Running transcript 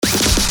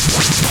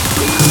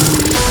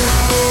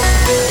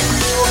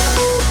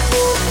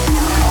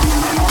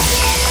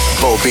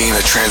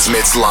Bobina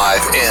transmits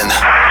live in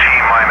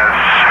T-minus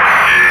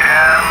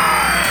 10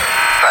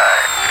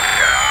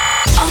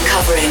 seconds.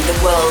 Uncovering the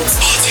world's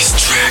hottest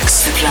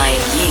tracks. Supplying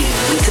you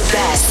with the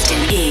best in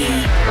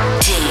EDM.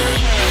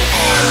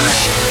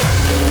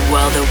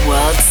 While the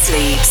world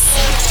sleeps,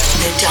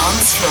 the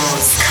dance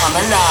floors come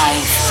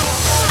alive,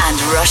 and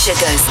Russia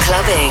goes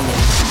clubbing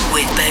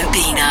with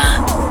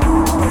Bobina.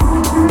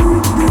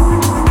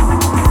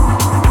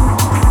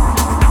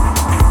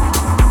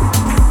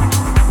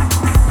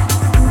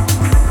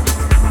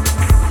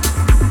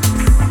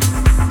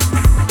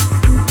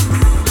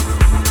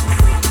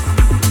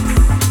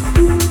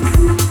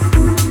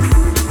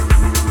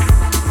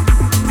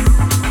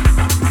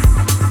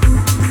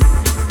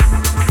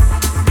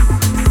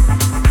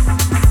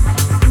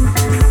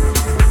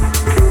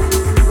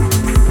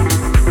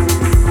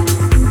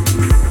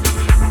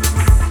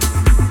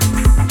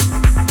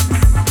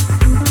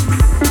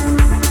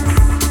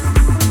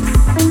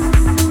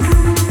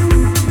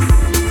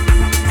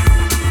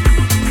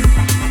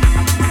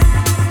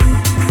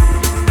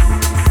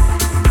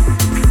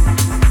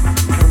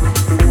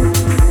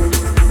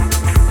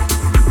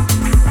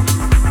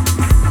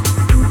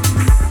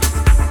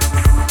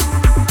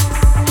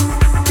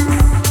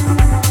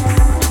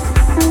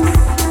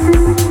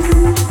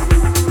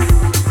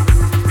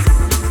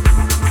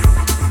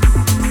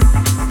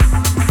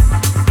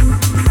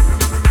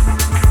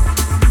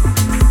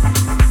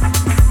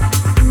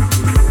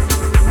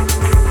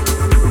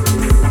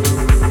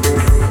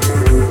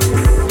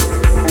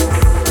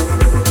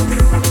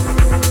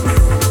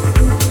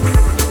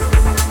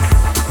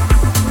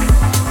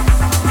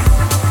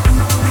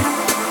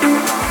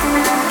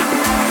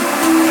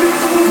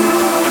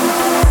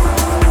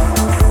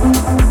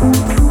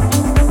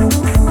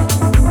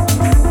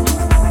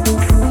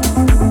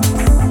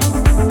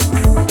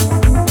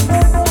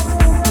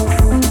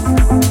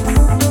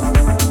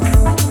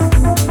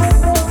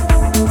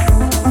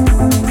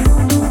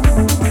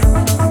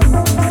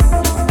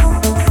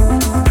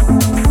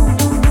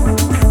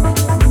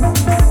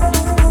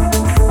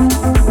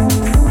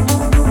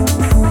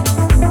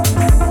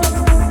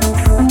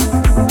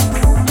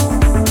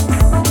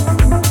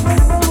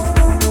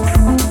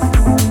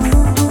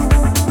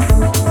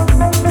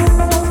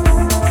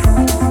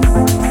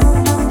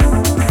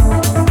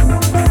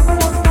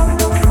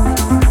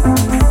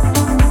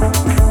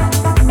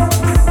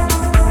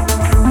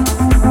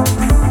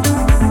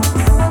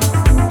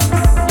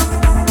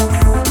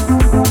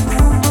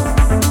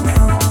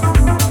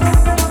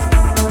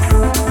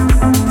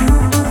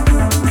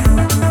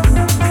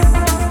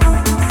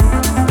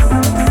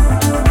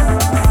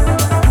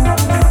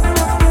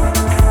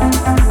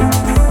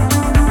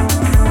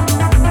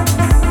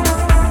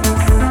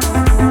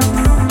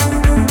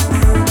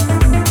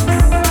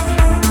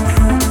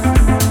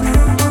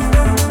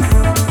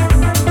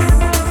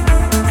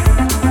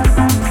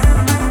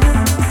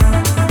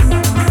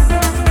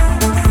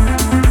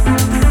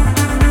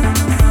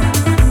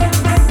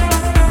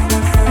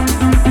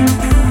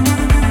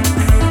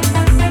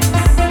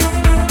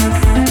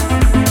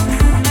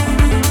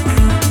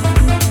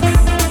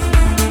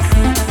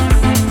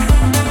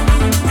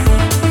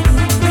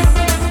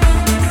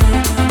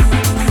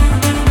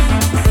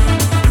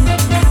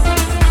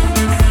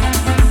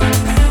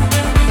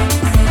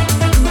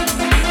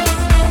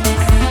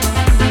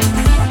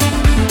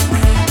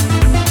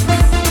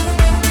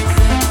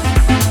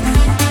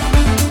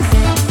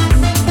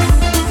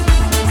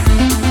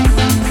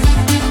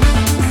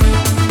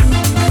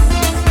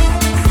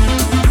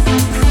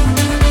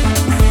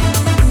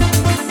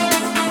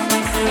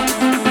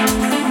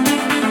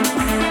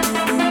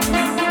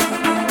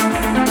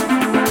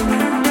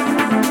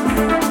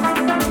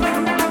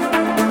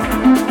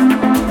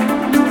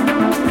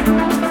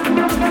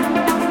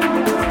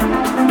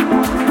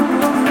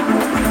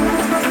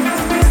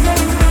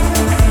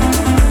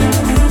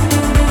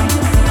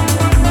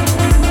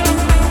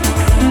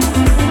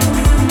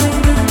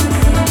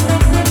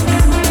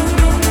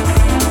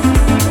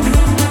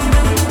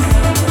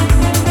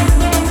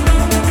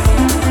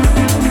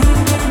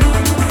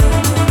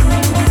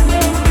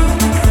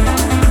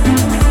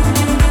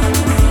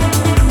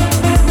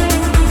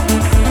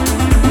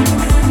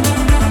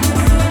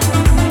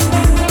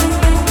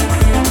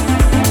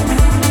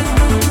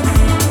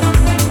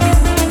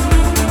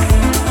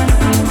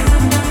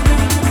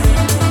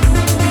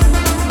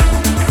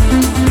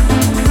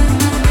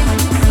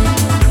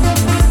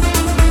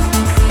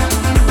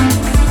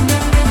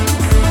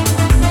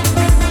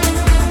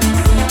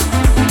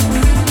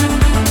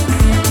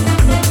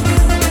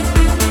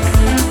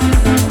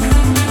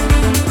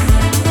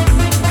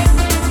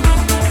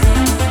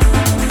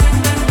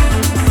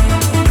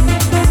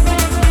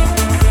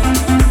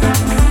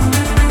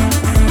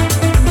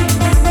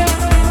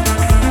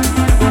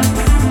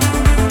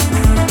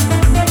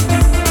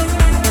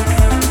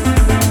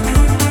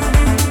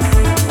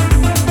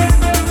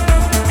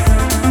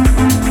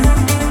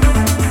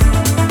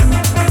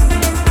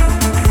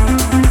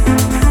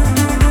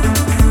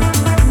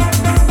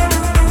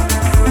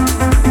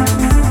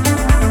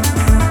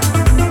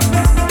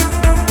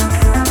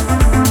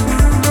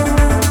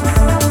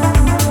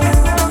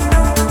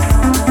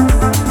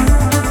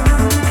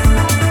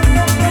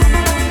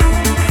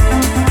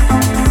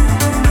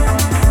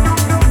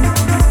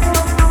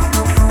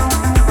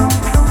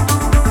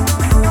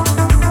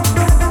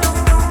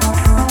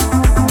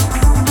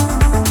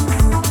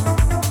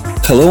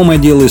 Hello my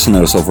dear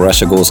listeners of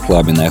Russia Goes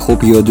Clubbing, I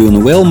hope you are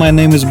doing well. My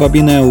name is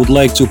Bobby and I would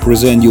like to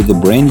present you the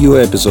brand new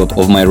episode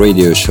of my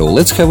radio show.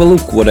 Let's have a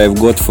look what I've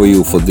got for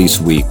you for this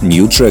week.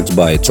 New tracks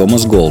by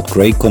Thomas Gold,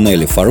 Craig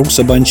Connelly, Farouk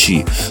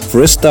Sabanchi,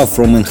 fresh stuff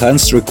from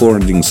Enhanced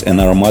Recordings and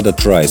Armada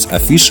Trice,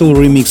 official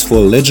remix for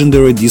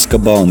legendary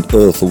disco-bound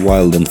Earth,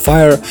 Wild and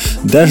Fire,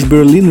 Dash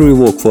Berlin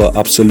rework for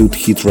absolute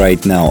hit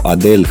right now,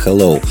 Adele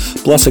Hello,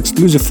 plus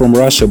exclusive from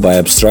Russia by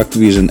Abstract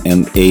Vision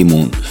and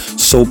A-Moon.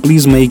 So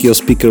please make your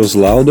speakers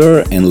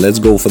louder and let's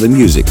go for the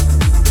music.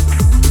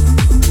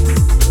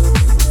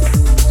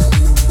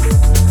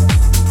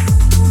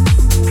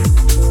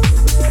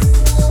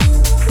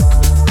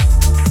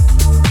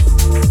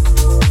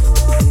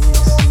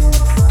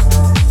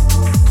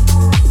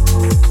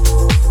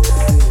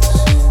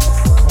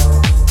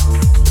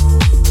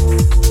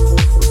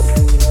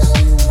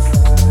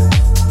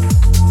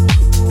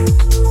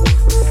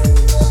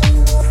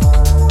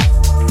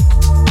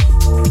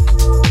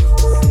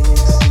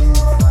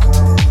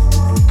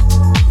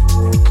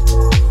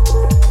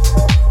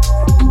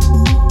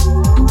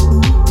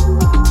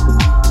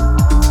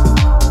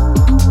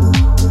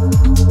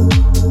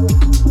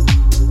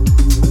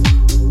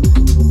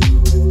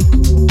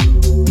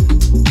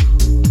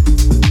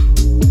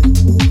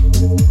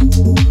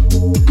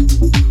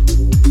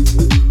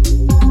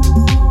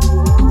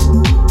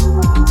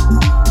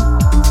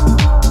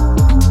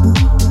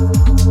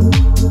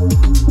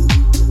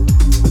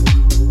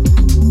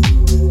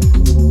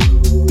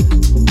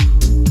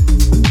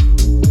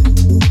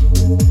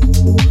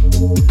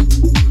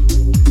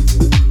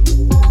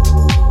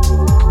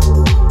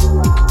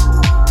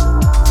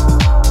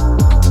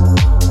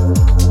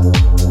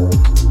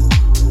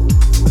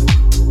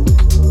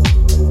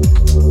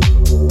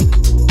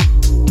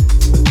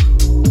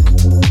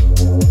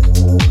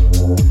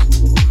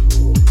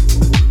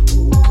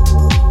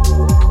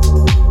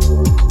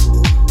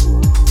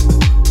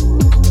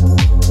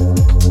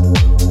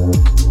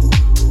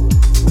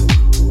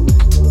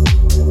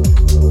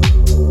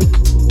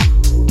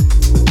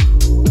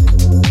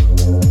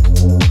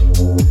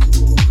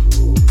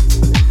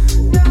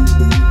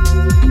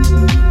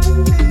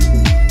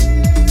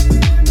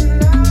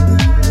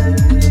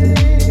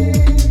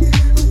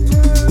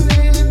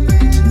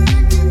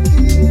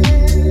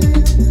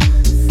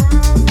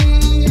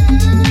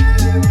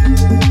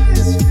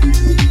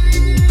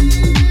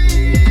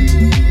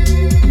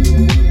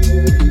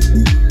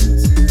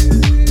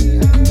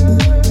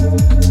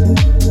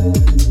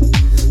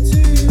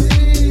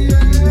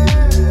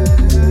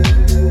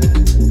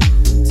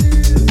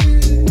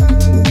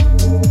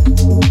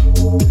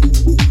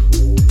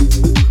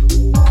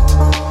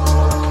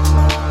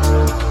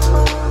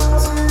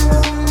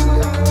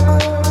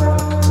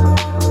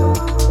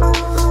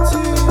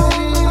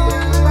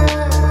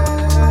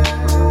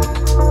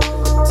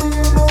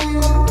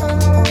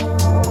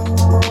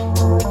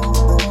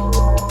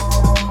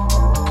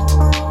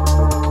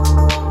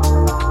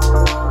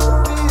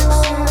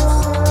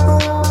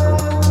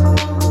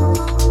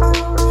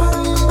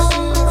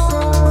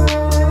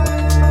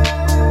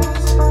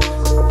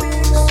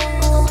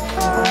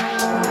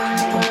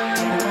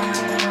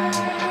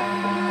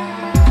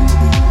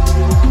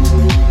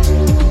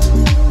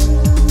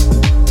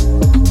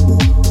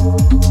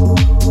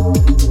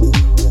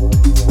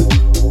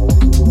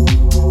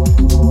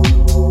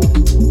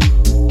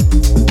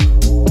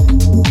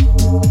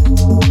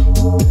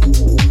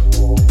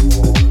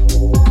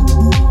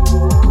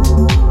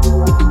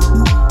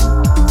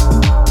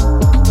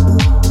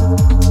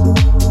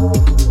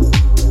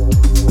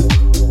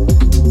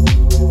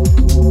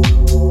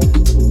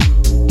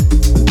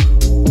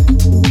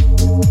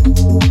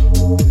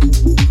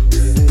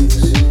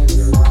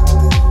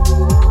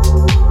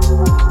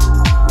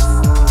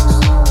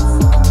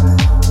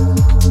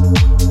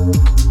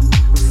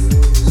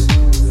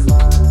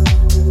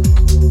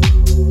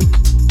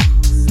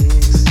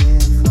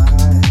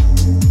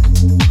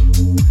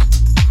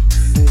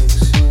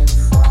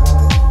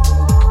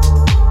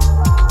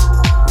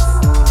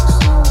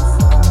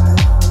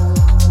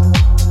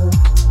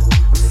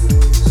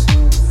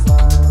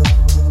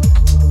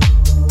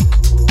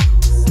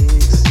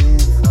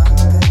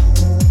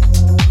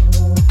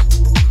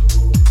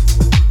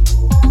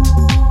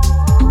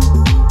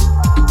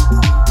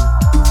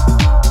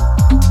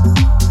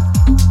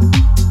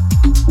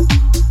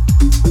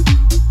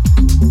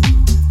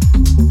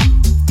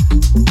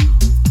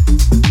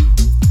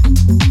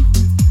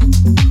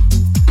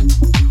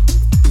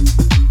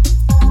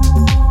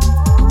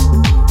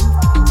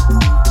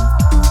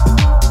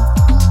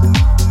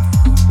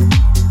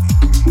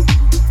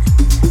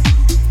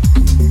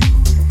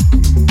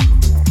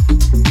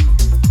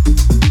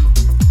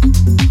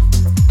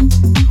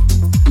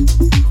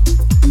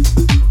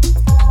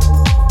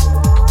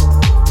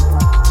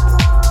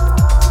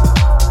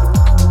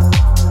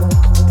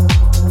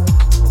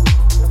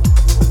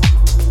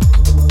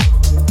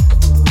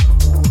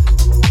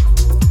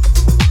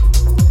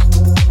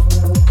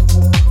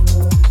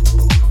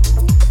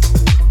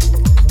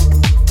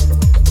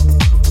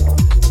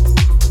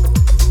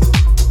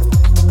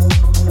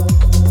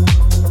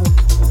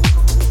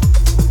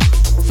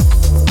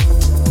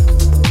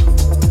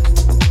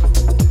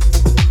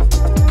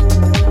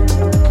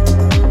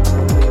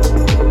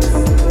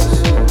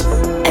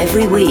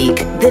 every week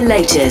the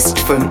latest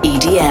from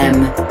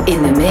EDM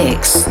in the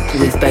mix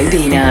with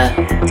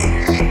Bobina.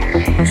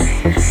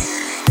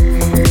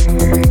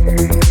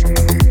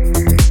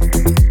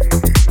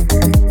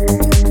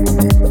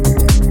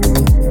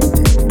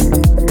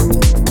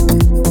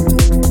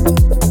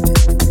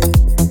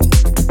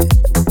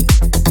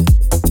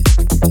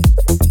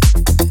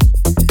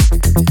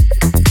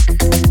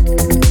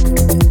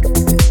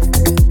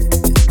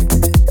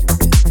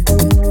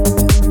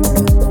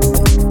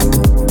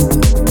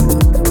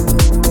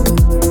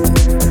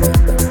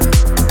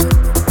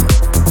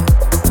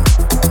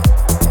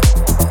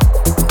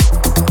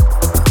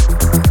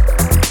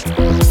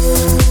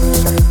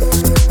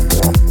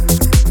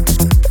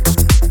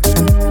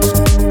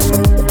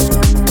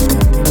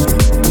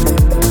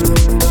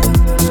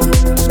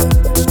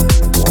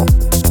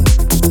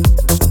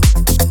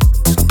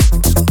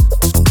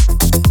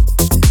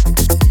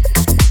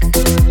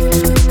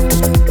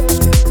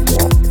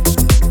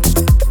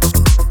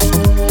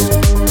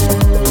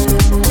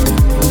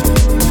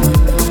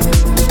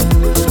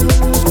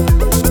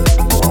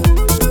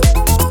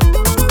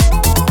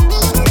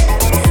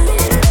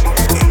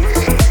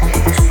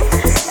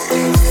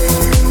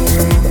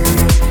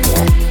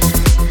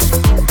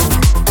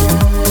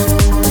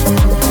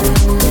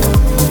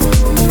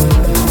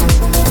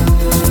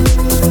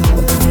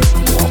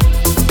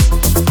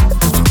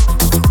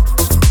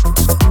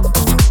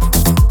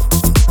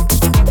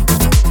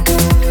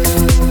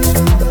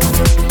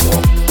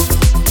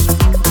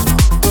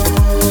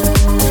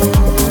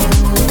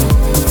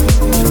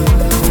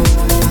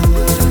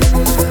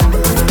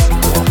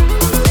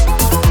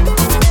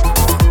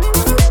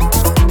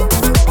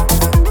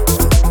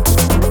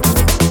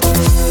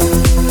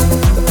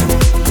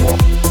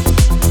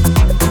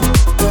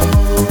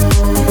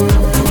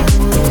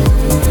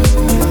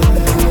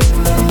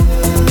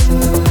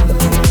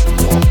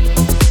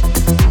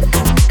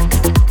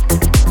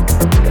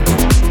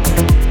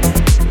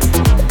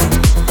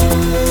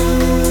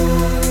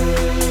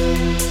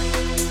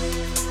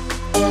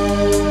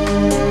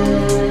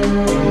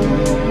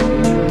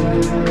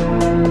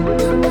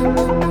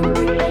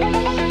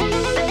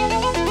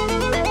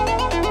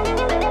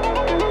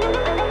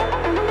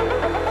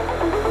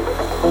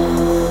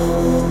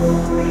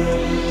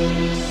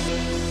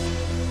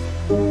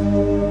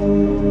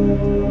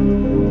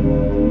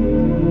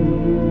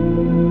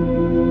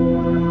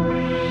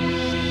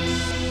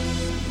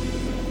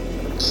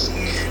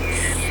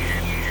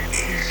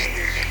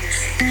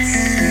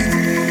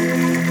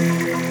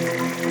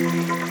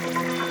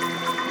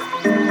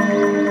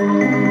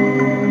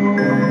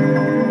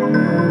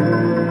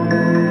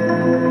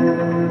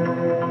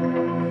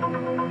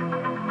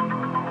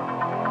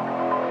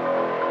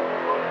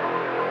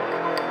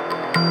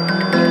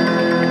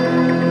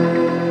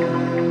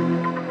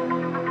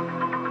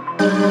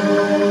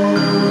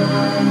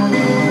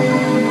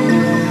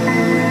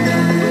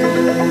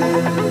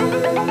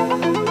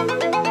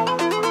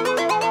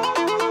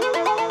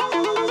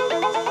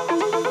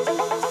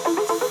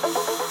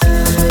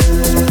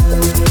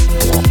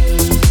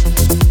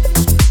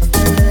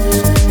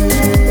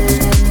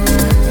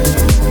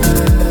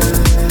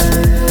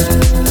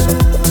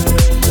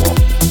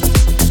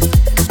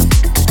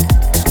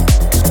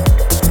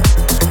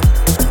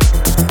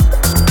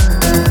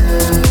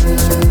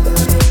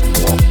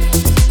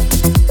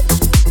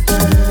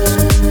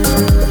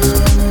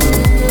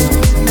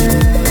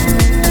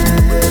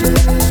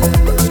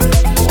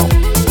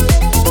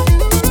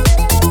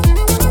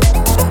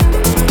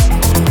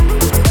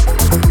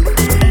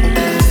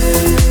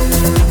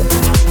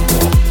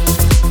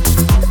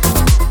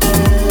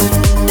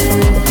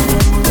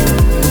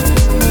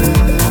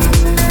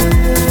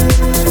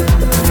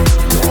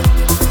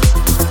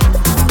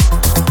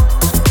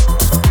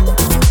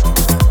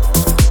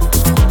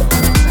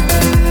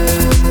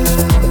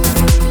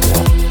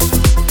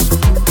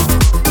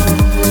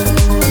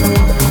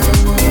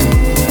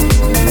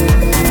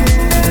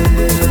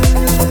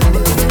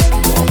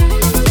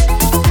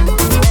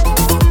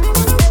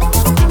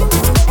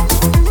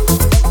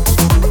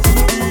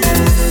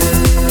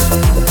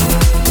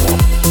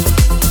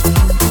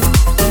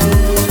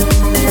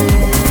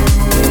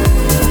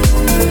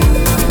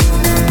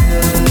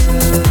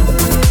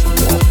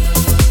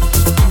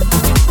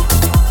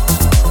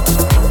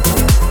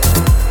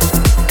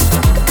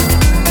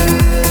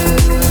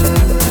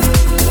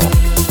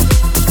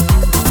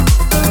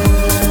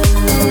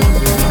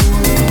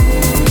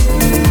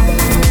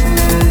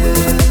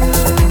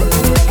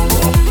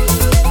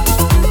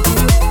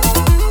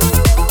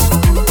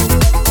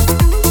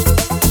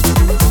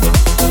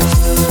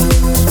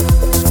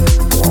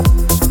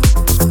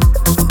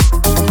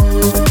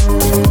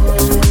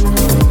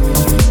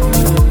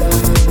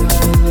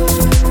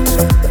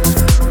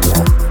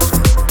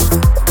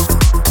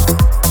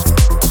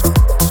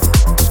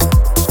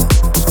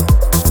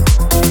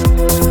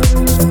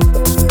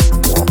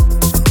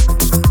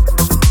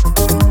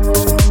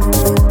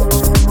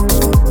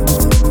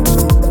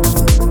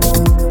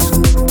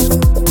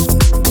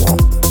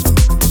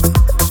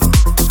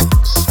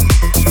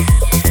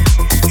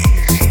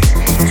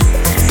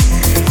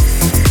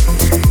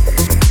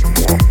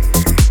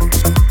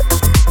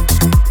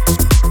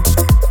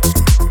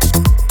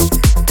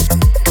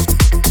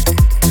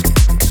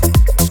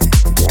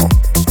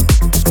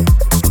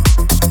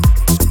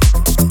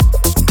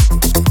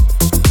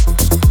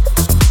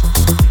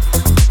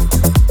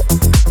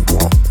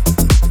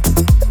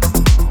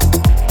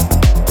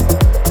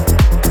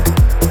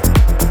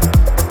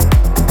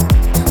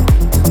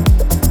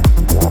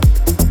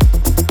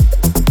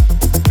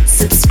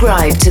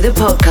 subscribe to the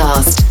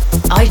podcast.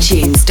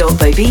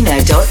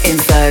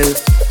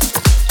 iTunes.bobina.info.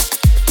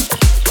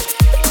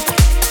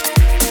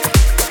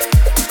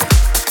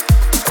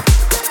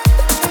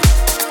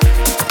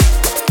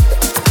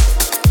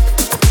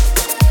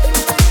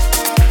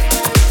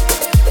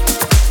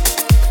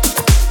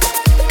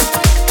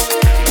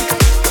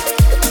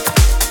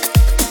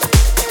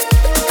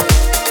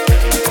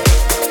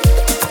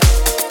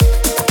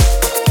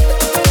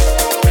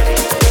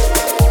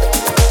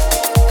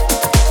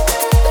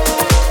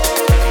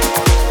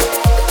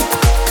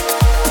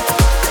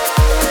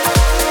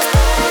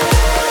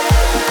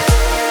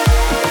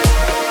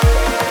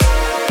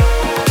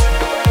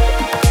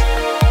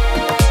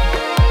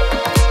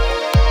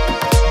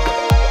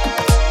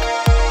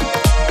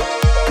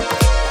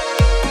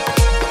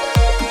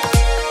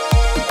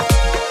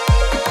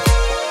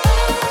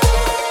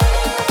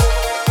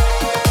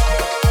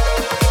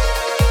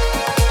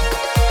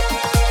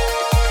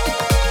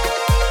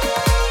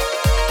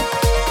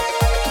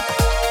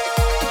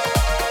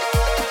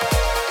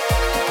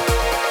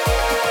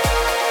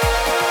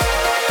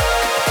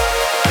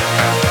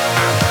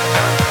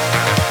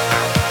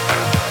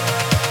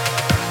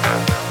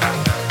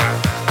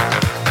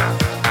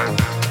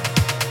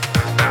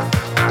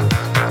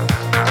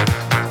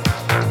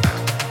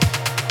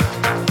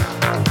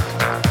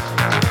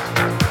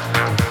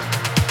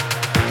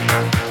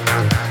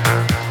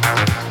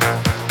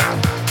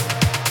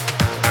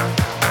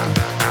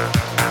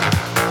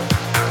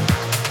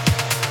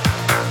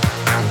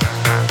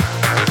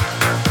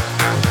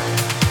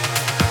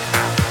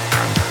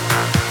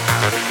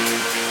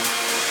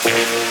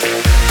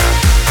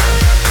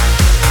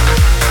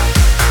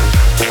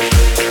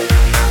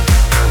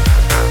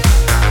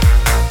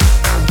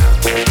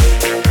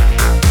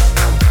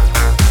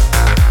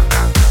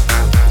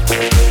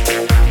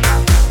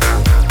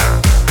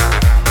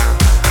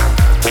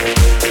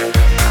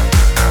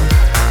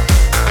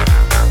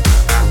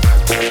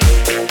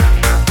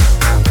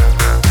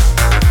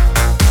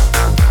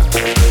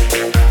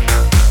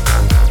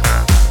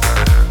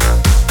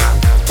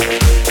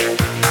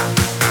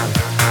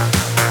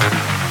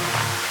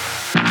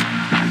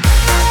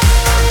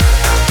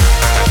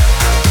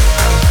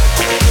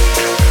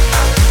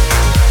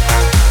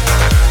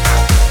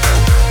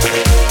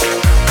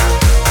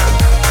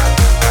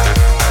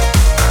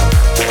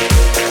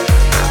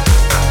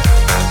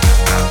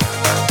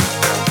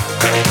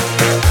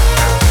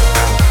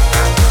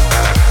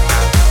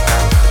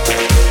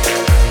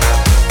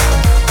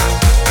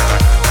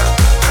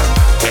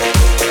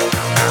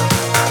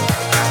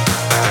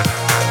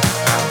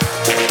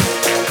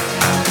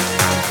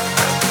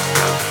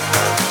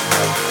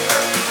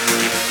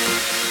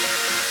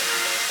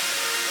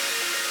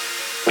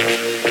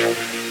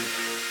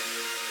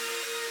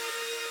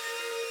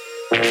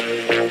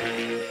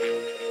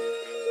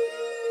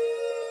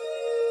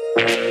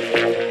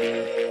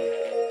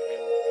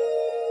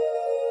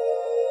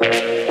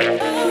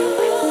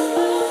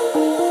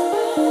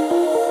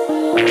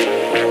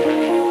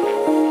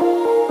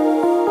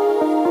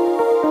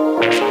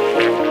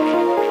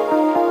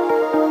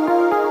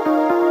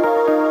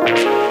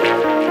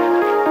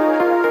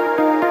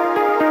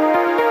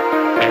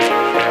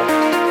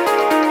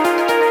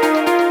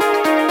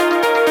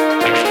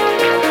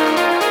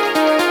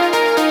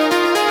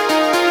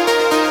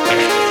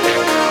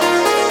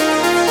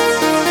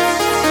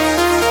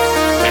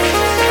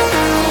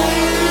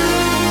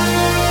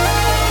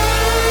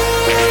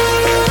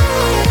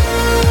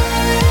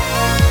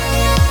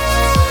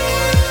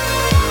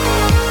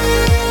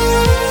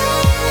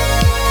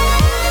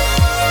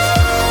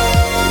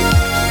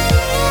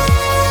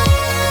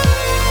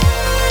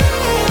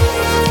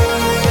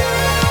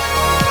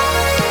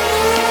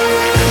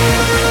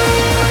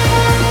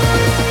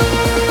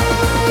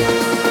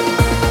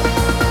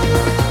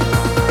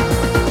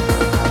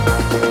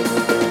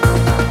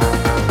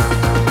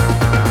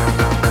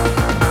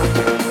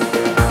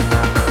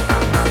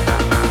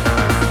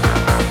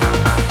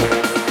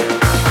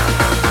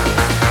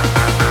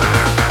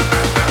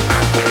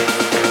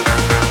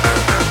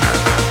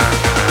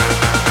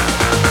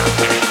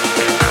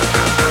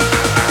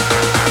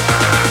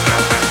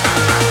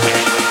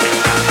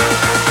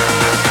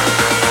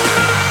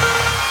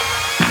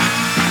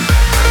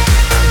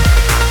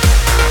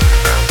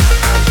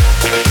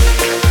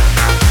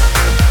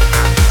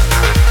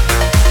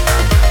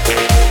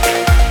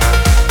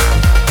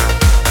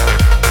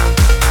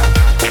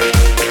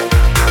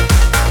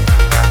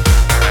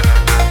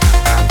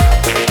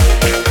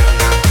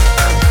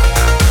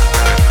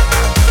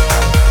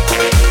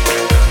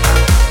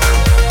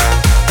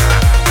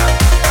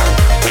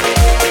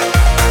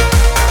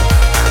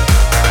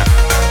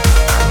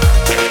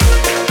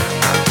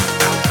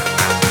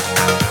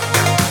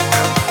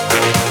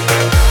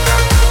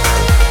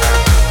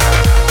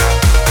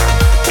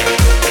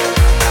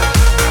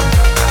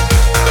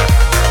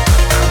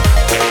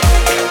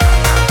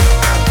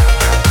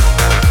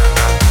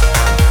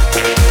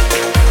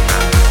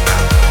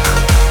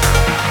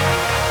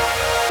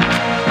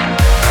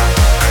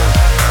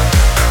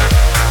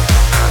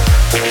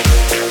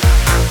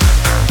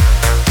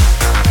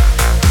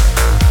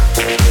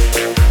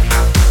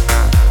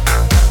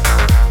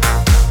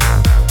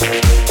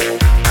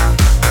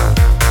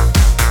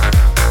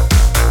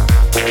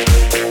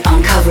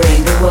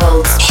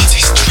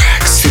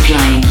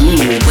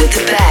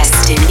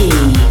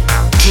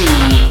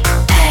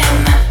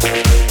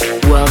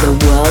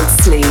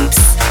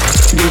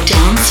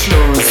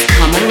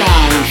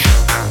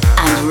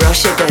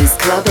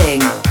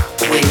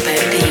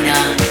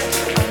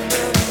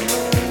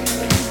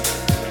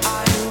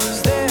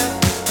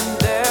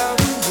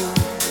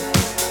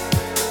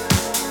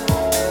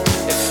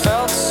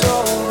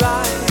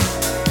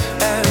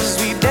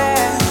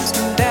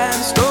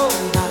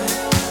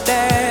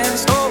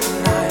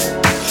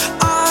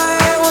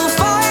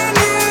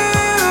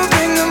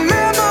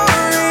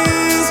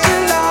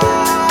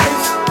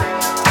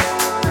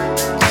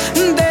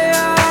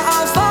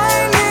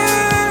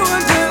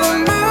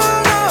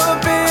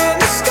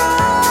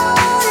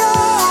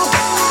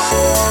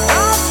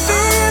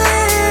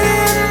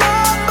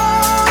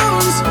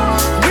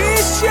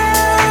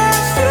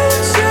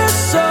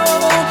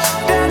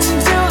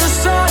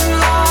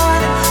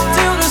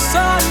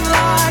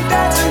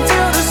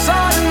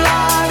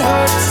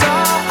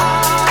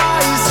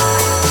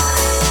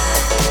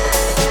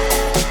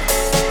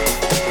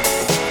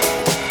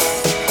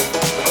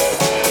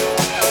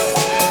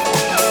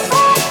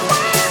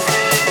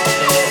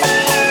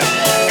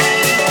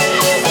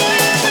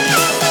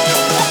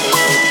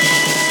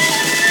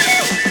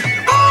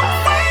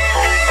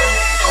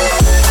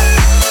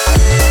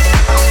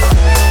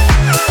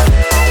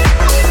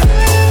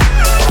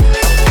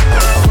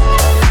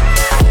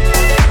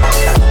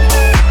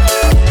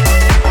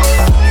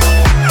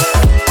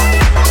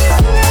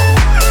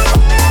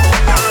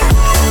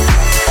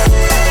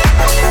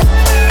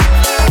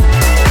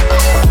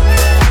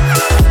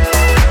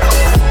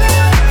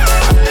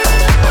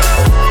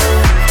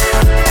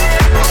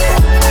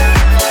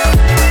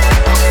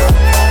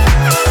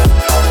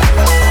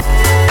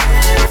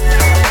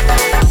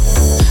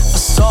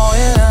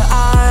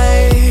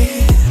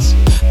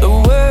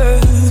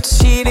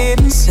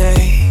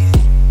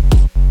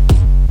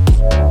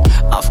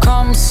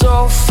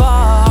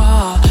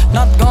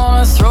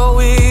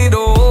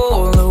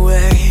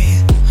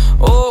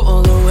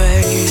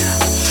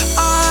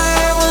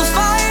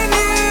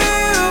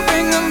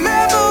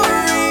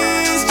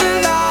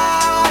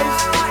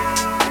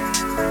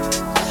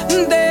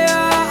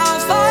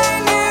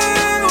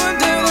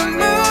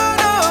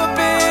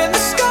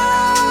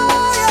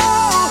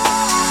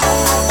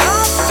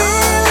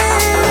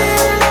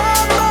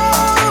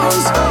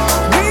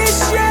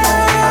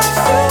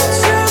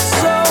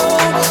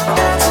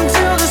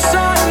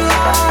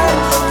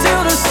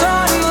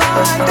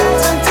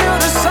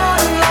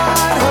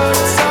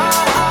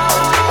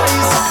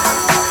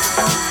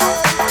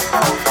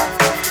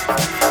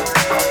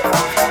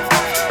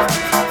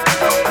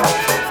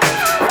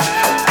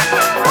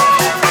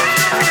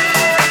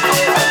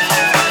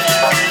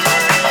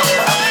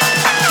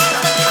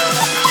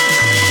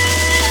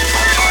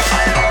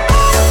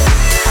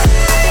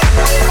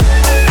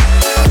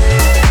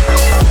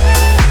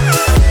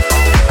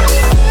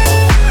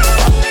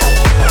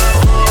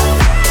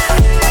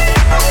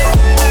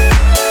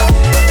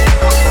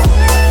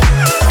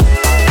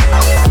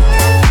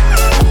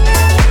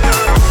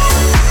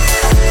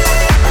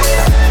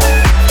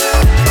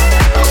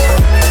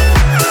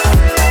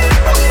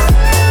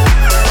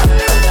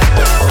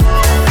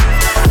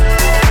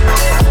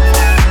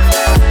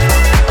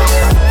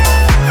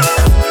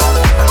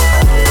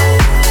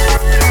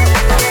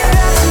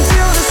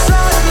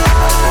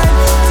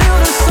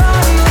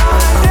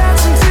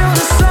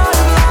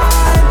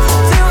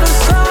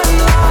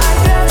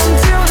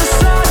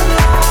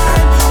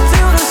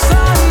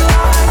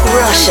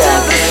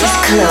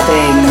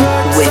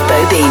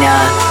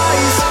 Bobina.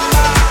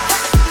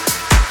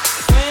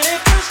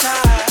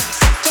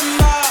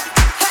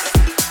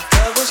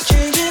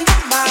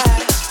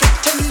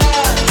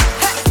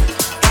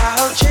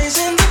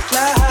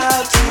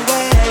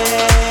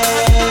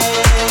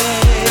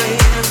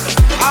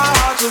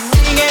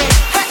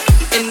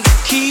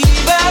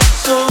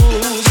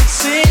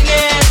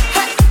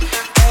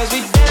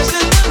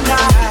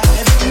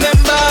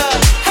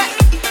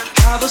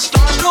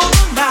 Stars go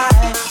the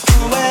night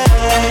away.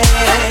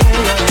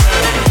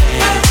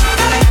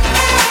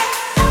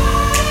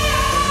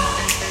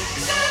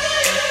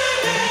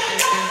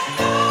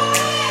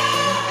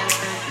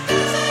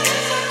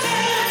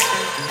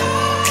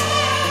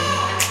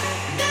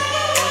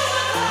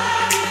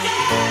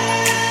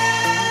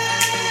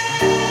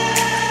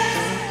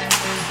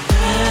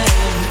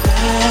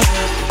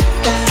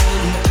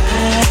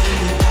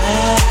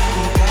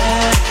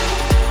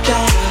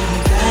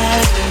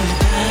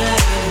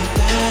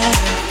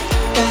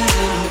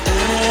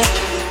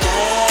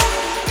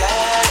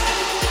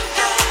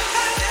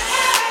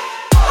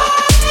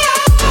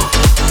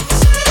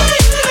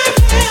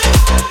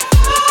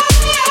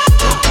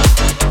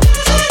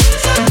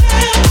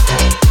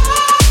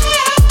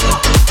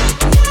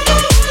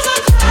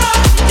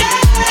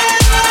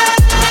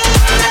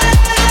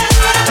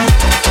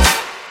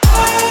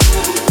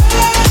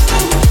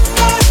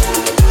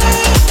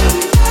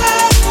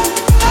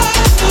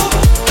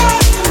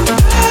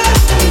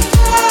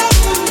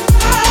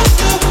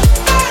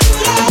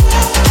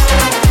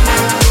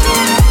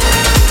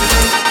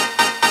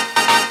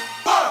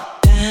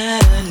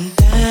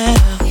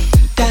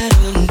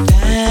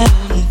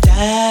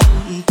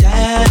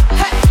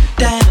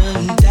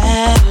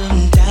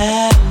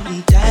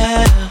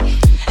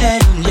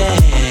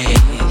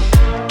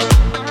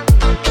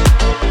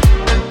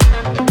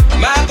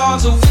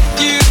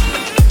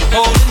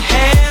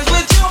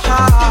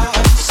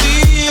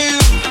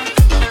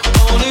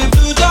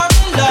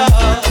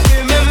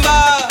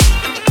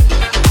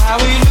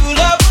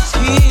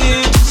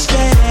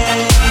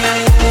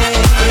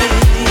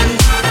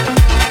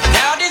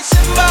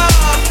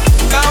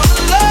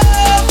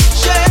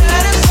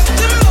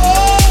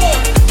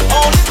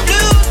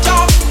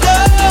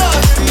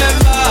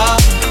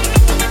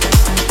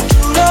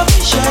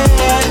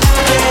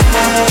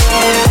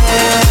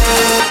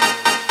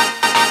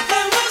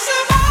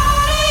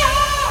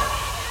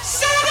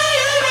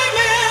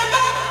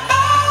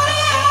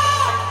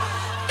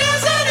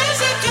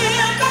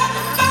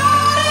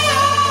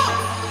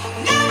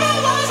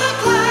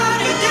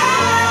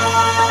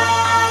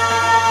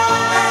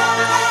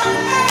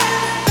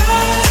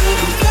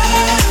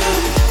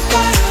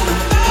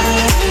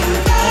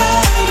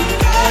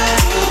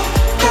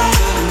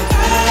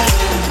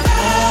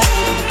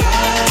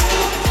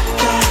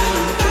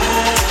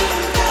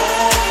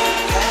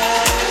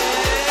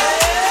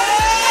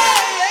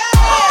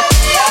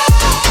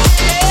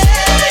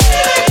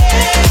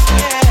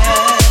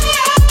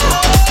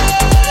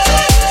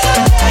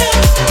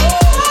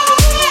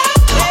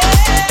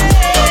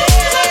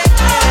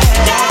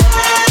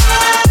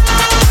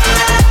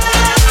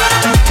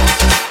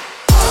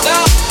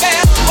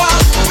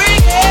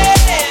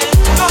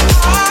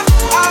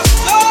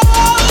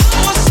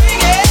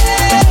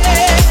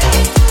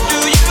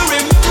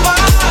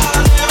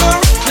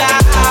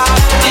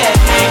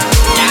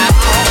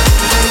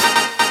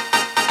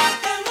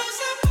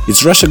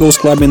 It's Russia Goes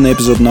Clubbing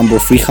episode number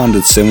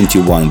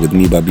 371 with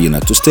me,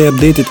 Bobina. To stay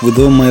updated with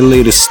all my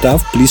latest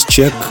stuff, please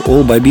check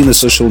all Bobina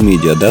social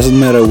media. Doesn't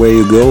matter where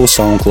you go,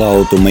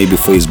 SoundCloud or maybe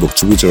Facebook,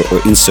 Twitter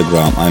or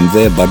Instagram, I'm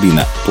there,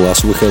 Bobina.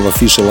 Plus we have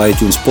official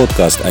iTunes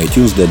podcast,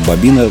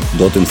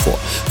 itunes.bobina.info.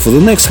 For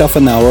the next half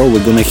an hour,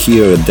 we're gonna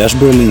hear a Dash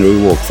Berlin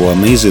rework for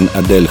amazing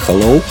Adele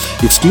Hello,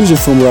 exclusive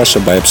from Russia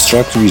by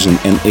Abstract Vision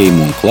and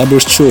A-Moon,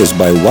 Clubber's Choice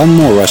by one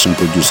more Russian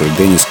producer,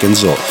 Denis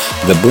Kenzo,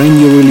 the brand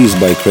new release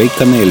by Craig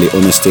Connelly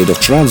on a State of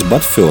Trance,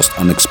 but first,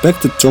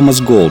 unexpected Thomas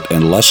Gold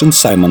and Lush and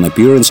Simon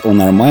appearance on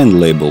our Mind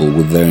label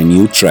with their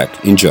new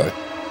track. Enjoy!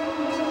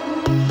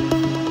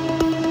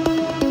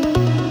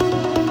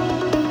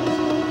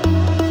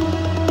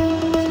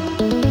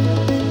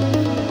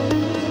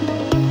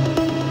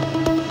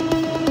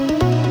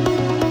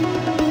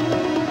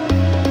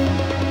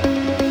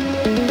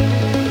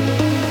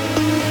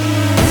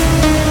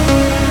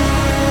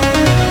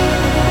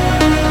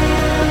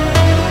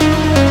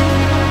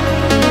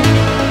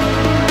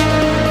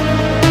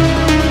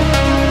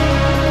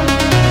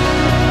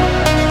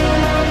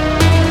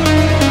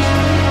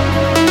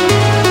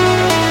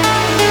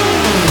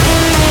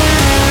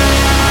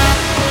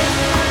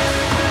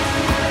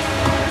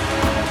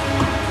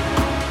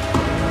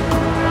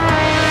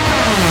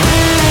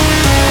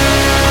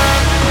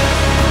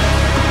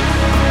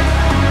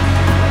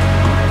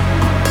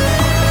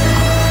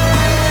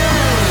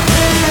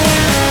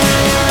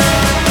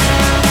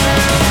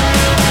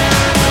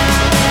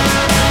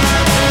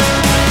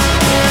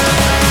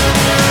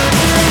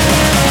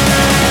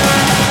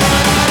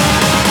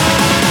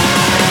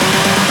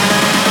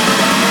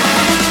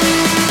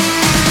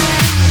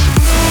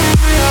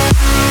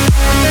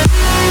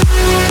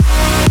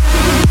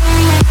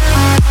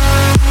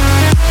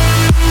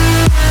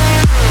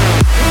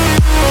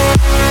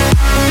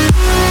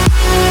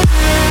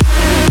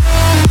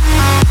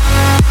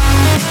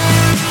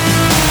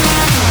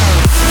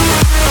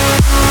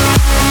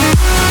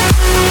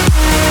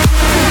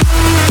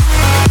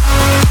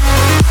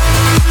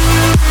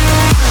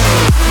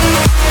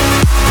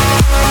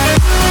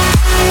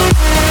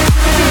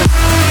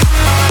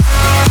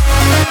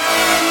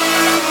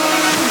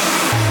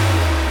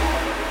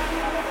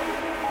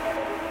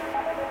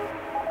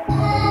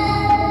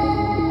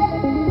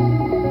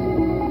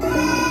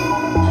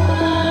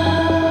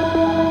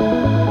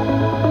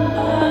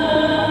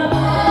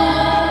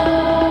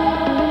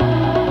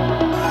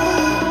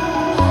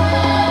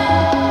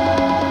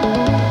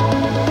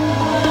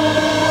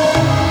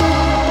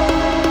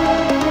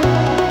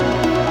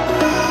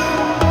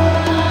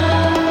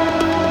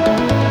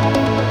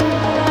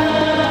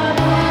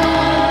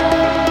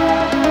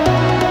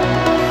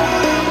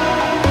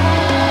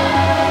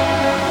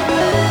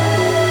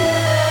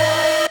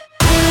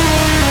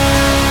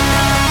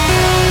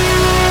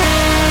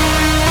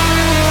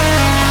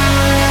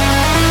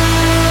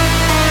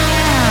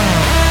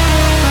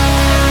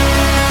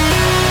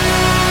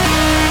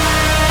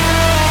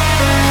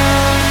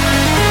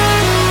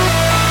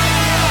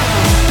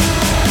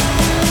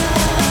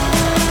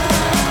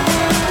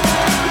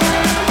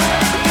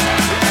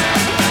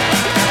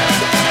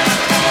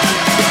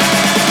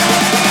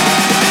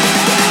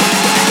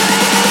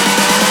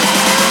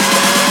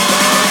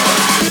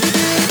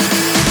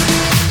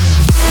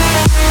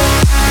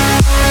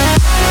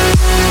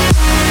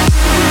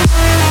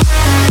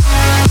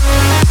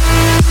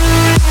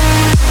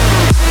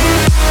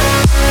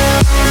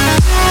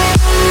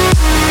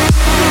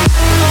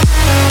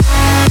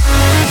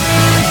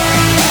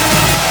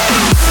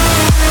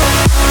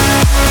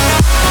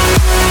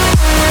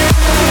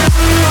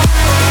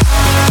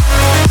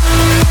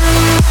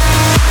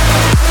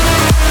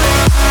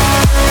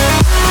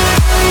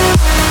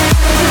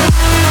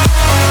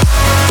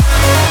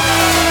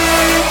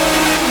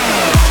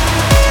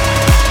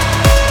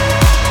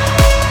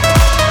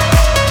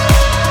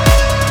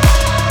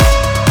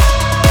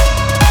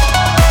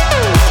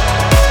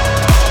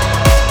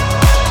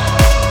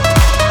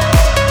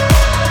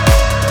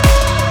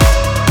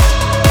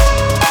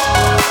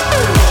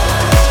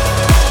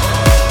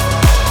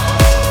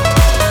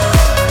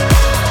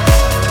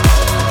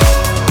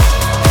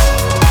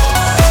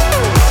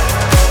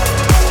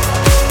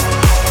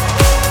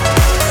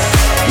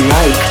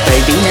 Like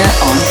Bobina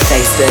on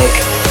Facebook.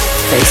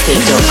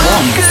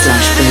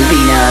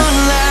 Facebook.com/Bobina.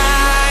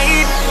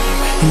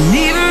 And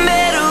even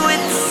better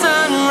with the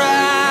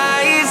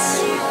sunrise.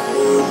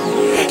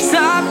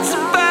 Top to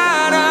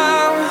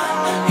bottom,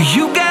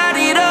 you got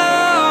it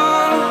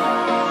all.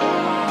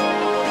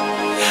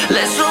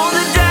 Let's roll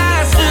the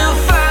dice to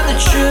find the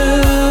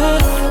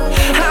truth.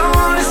 I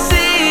wanna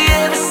see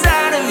every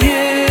side of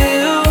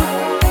you.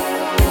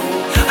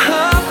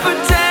 Up or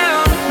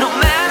down, no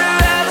matter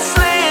how this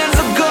lands,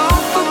 I'll go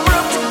for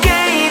broke to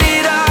gain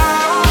it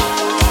all.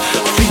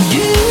 For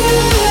you,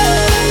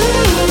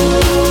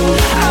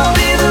 I'll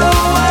be the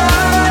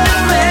one to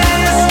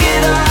risk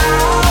it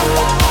all.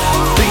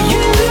 For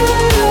you,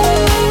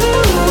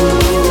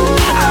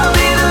 I'll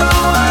be the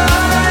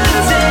one to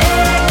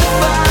take the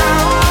fall.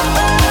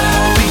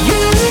 For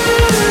you,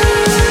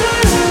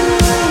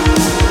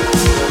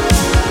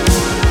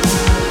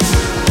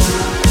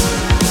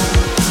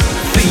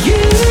 for you,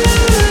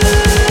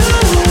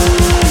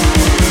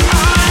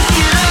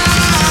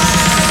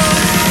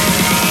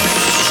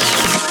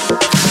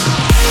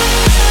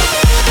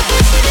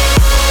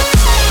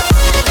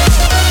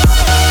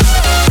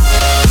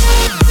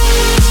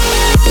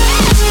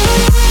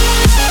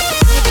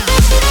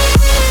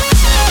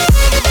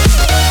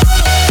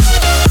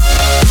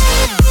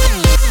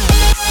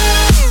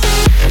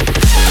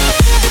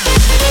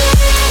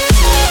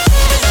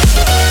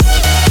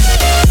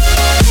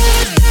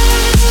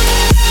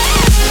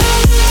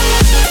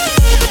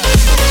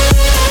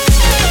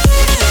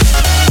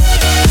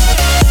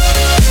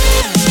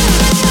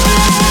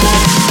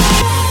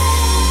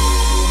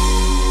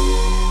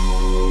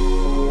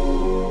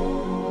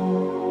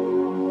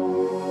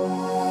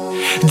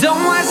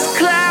 don't watch the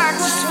clock,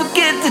 just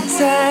forget the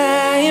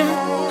time.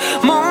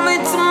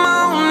 Moment to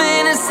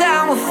moment is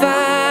how we'll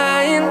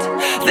find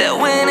that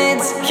when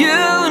it's you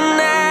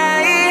and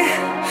I,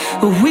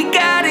 we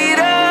got it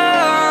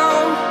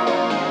all.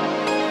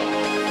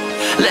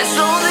 Let's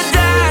roll the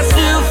dice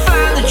to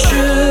find the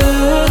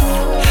truth.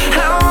 I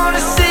wanna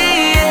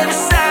see every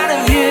side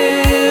of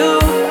you.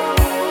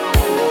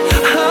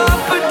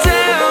 Up or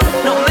down,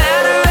 no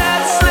matter how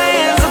this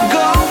lands, I'll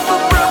go for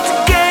broke to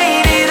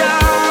gain it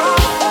all.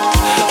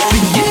 For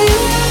you,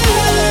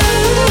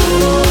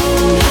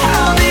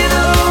 I'll be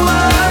the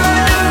one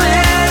to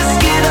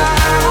risk it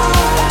all.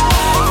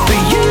 For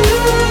you,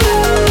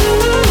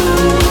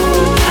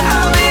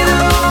 I'll be the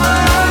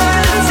one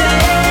to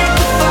take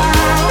the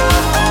fall.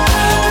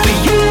 For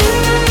you,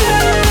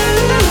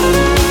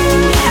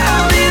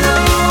 I'll be the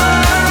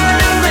one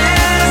to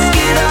risk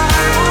it all.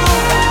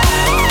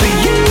 For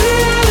you,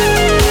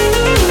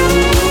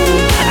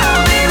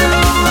 I'll be the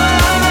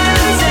one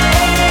to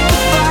take the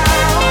fall.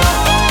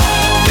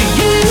 For you.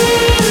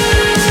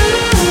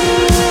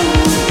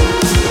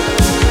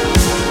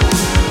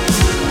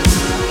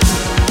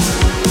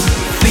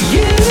 For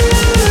you,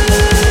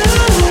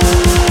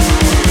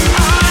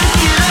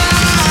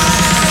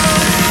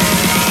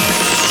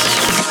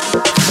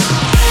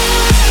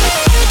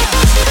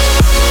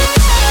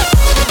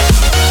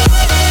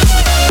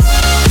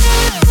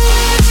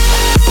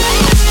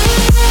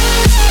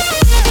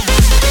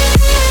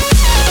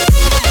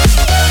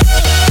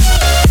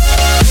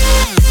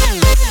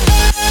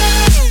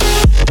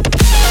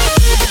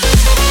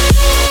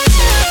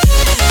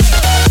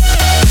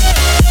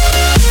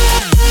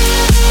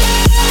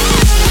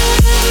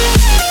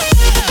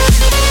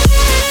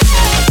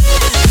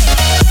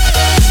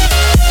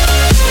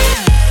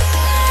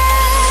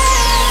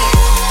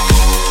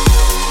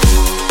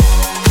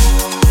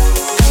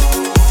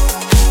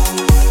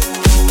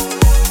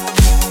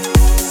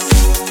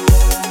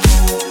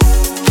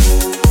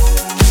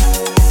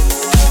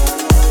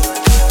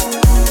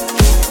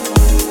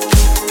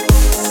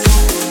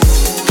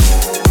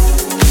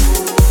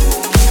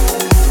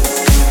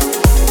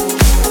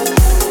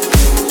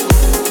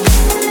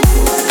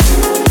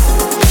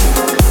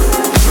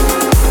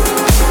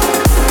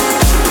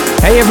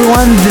 Hey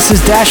everyone, this is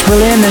Dash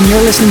Berlin and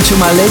you're listening to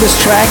my latest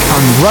track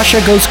on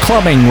Russia Goes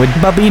Clubbing with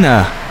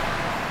Bobina.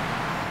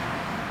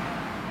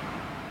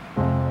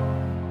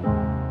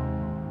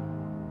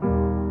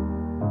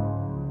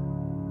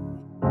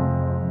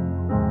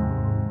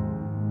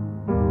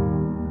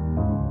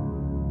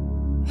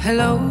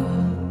 hello,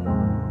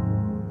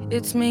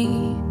 it's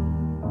me.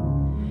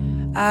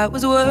 I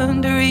was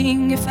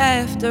wondering if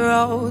after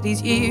all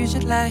these years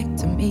you'd like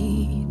to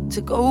meet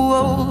to go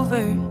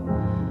over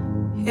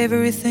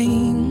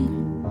everything.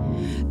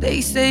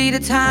 They say the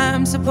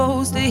time's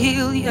supposed to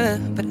heal ya,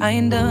 but I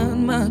ain't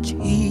done much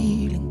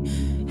healing.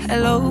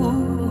 Hello,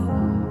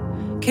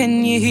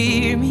 can you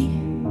hear me?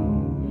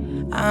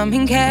 I'm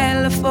in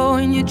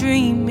California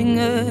dreaming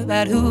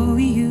about who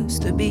we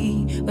used to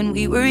be when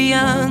we were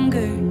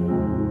younger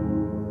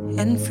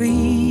and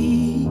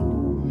free.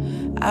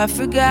 I've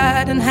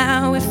forgotten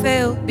how it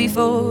felt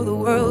before the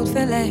world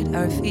fell at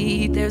our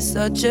feet. There's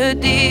such a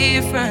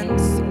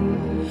difference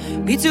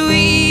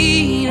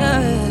between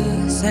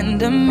us and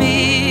a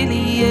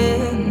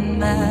million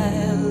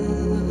miles.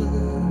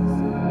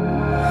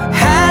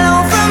 Hello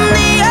from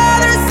the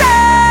other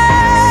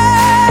side.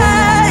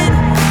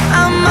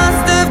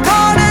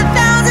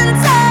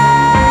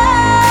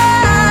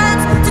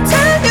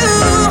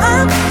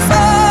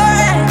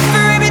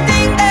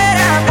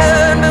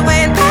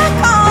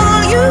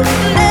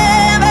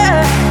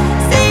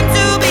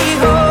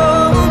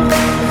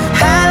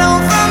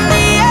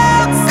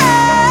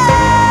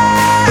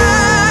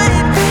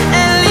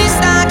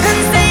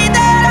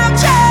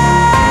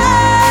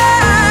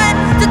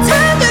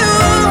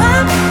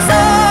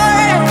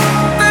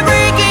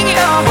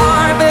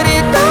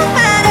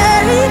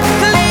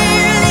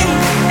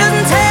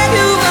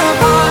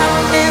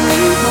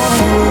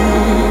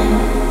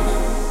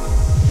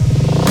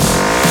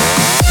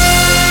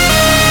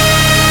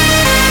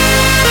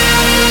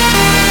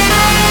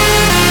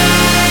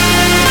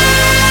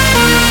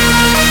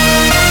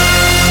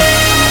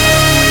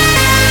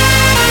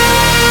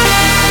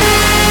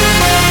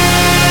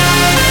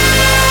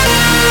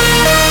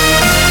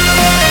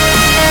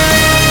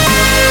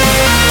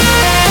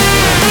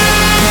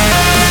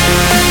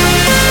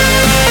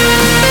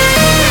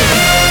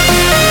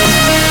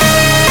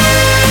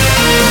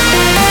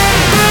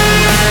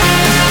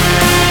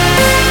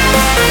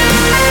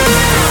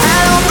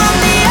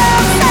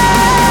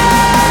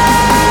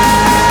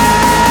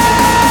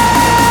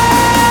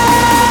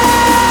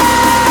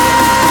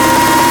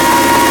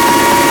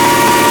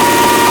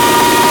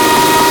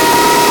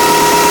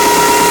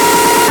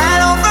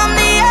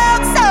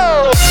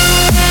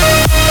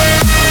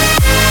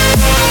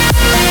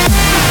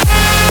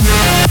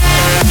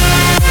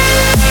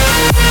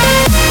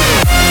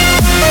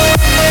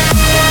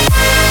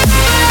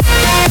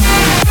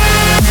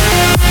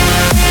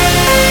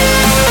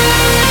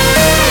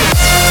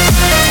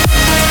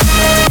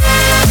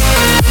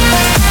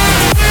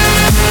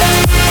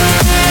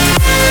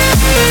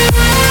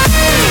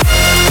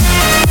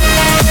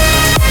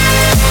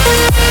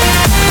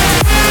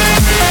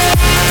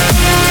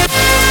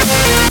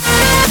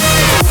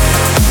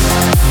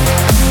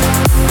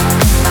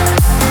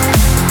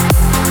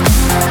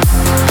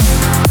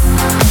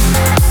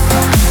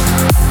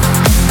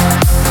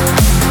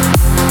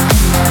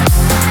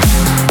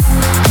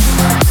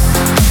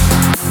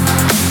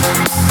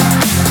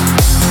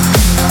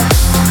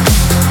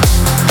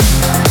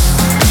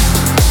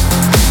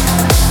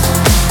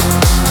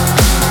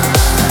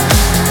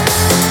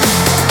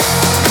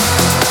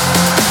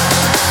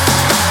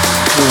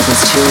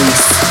 October's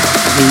choice.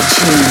 The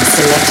tune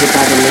selected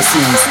by the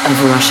listeners of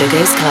Russia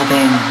Goes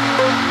Clubbing.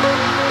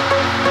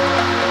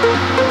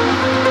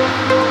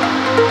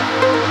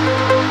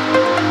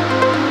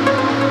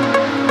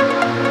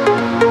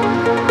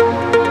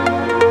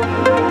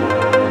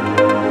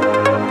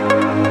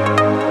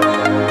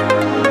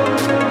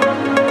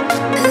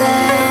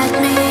 Let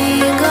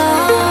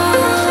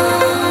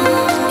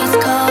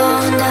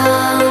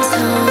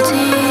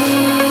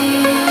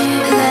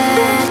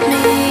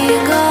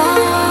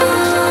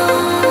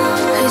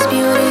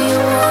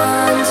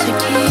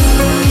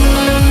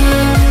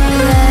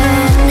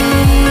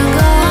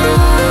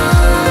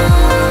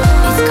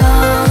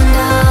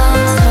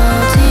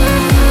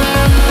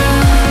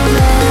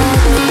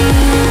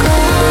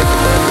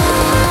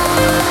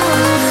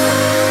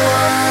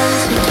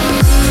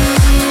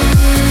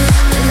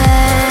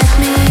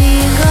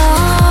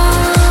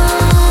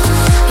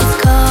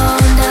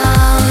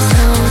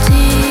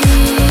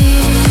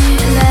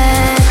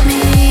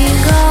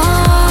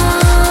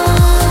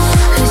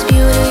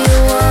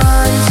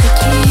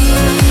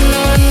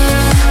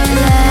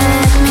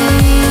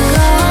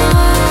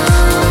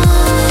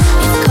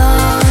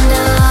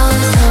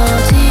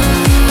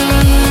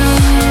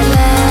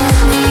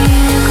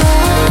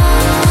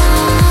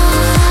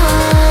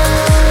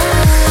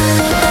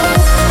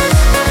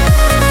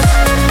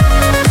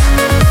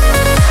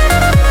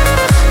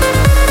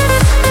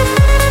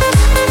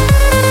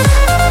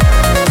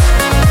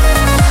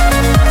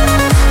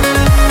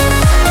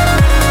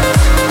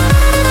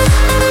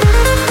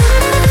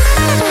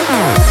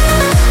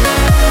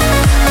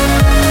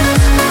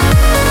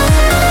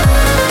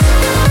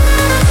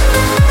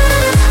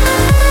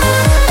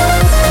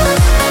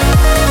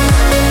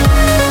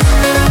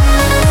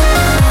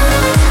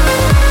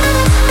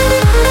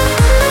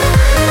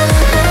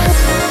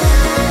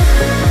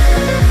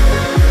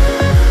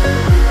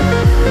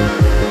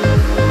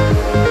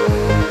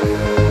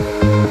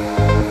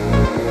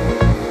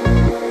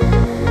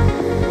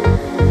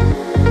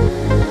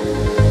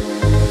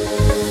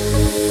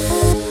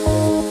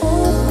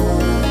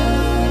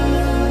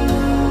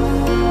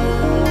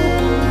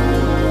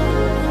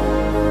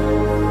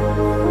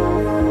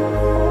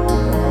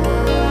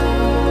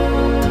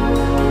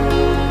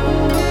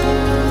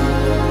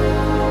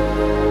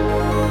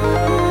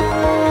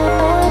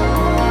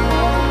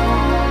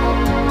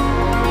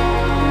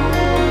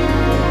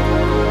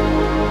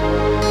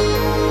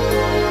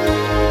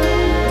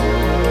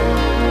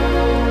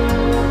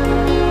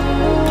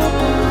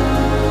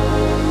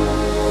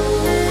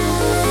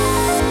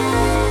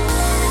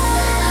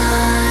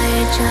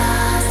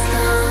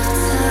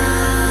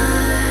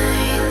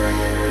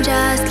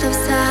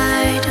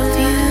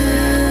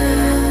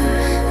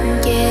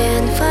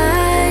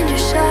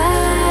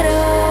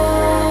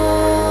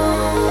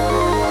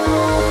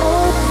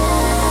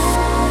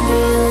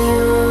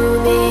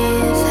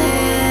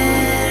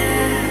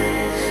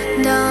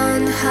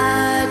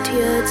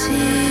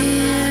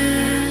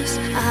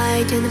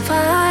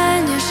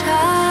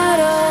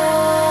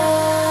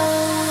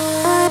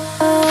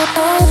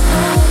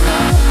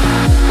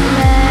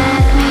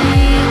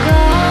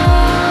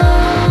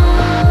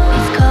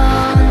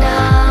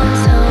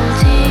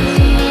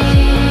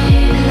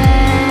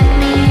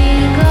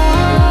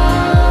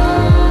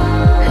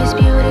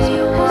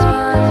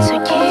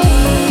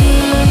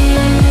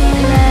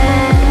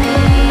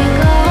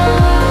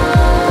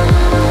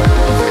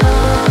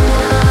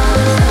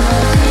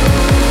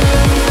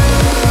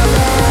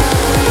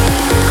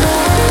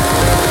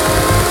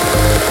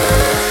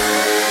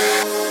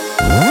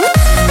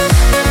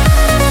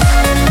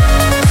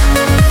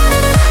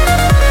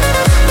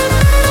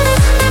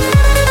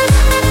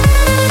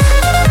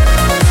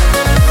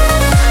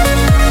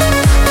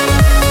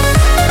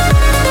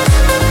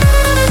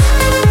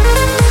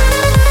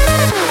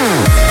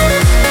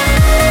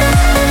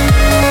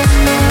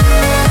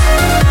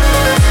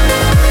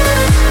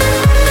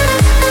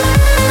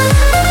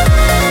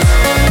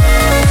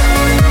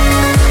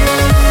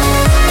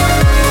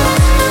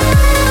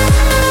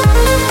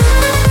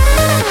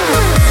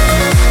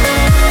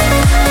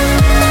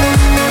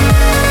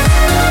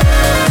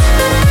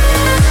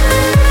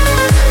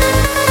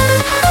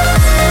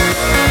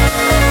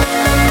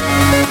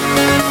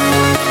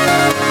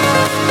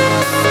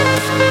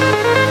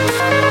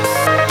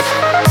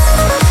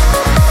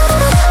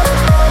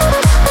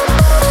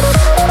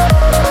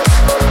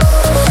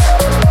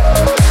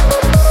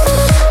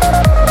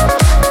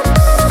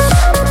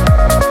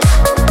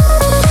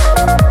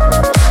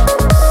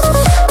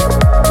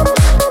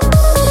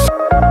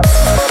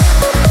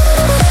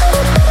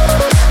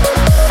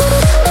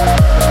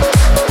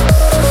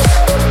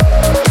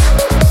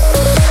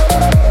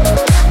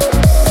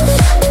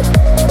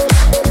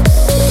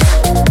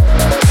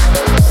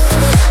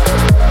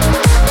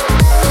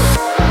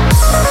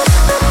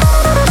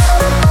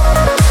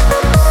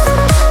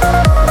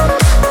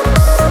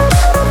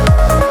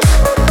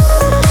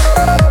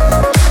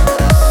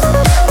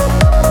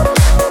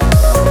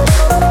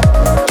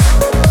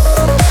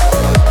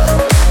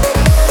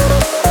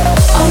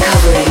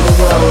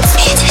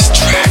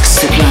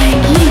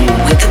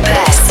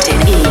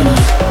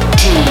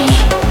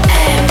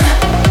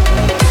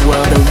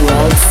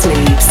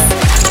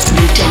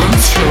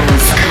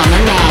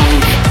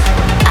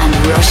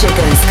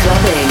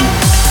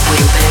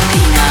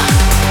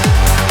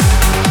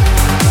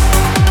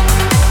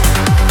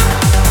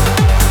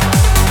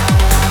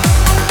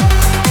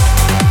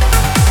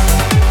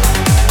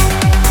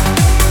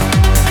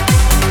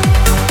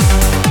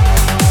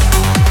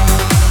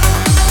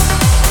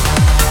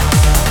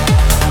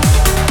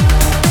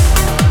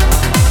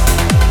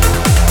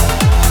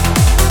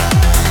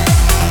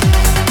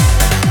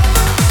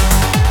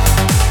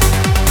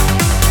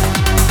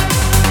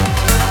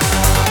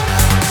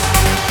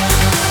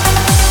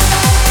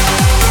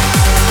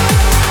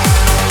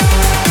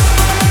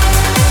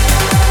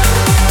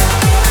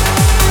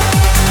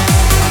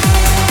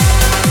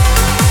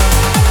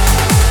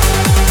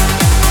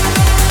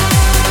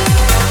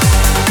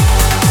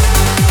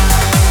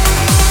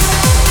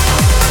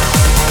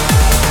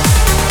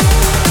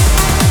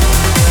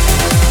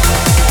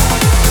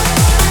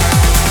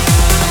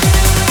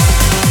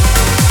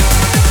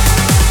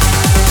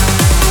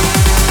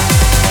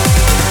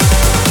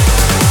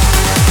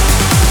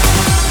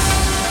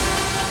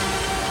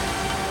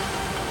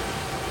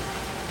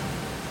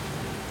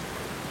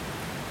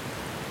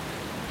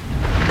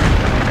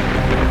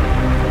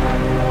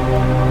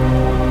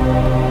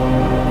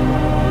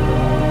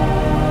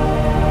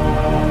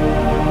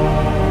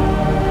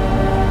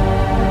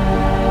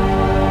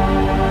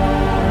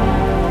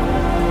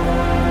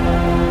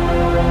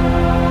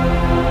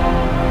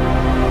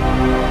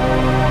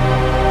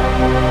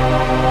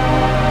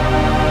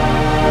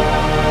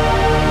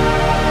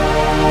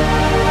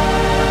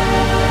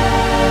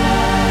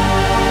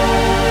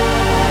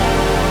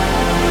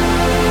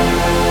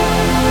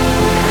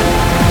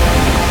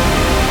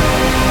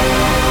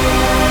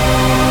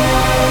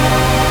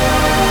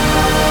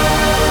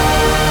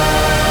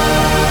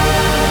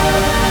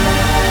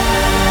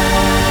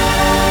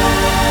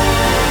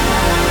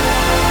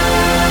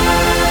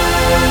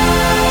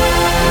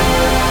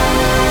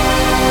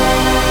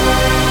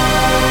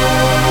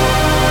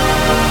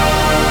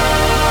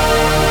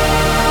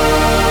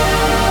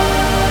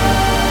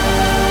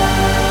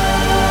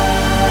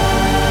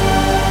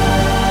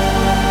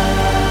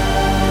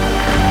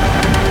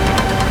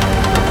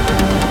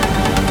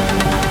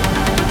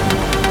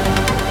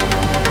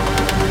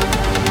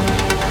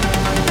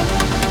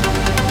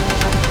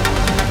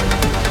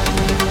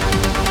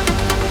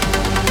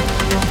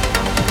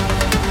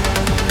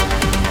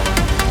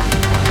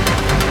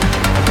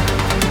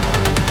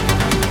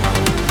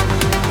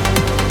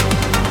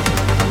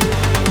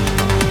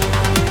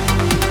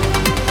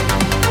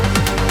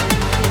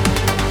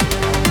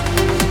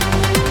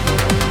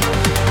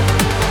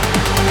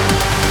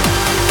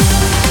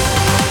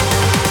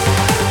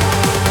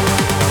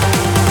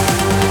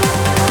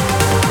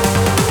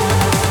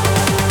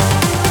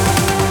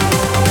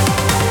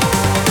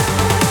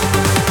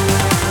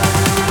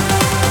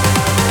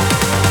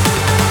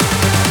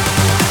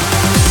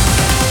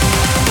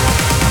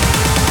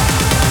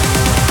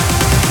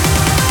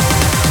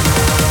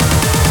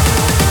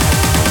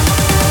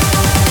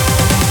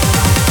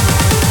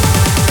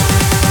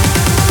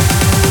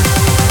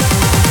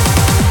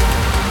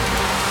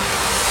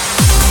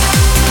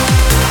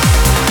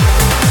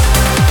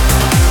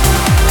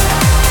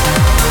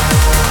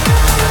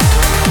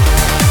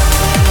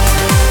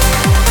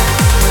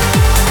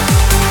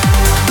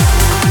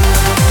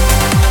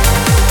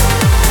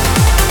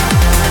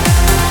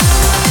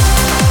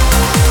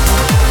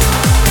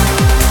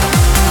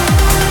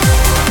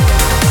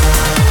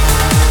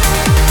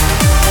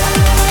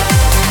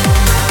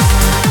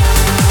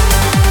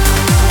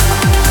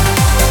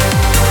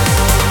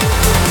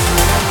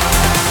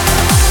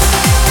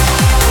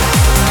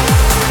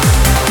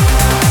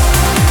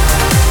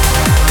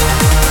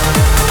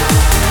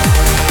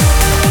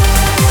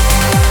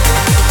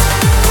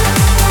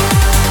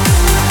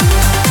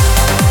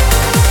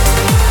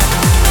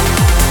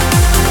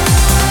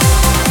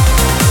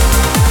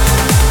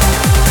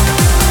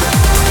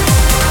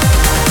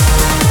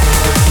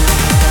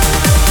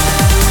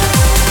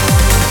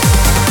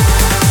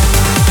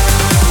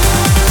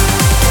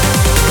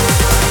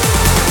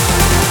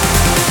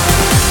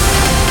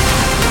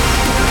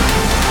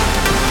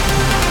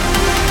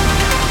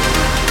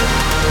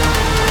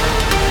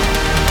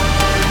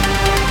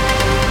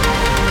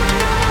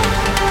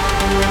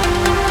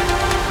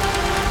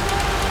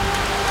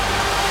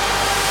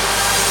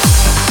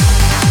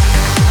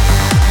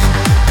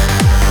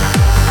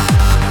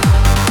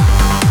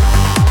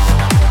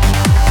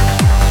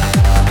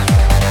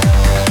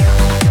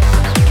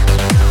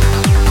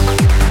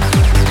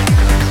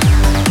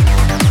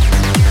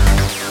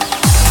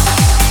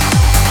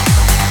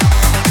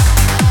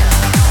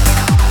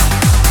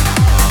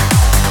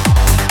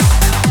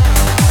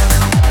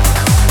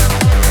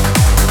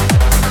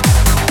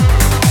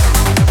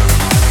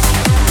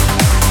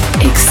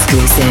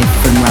exclusive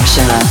from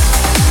Russia.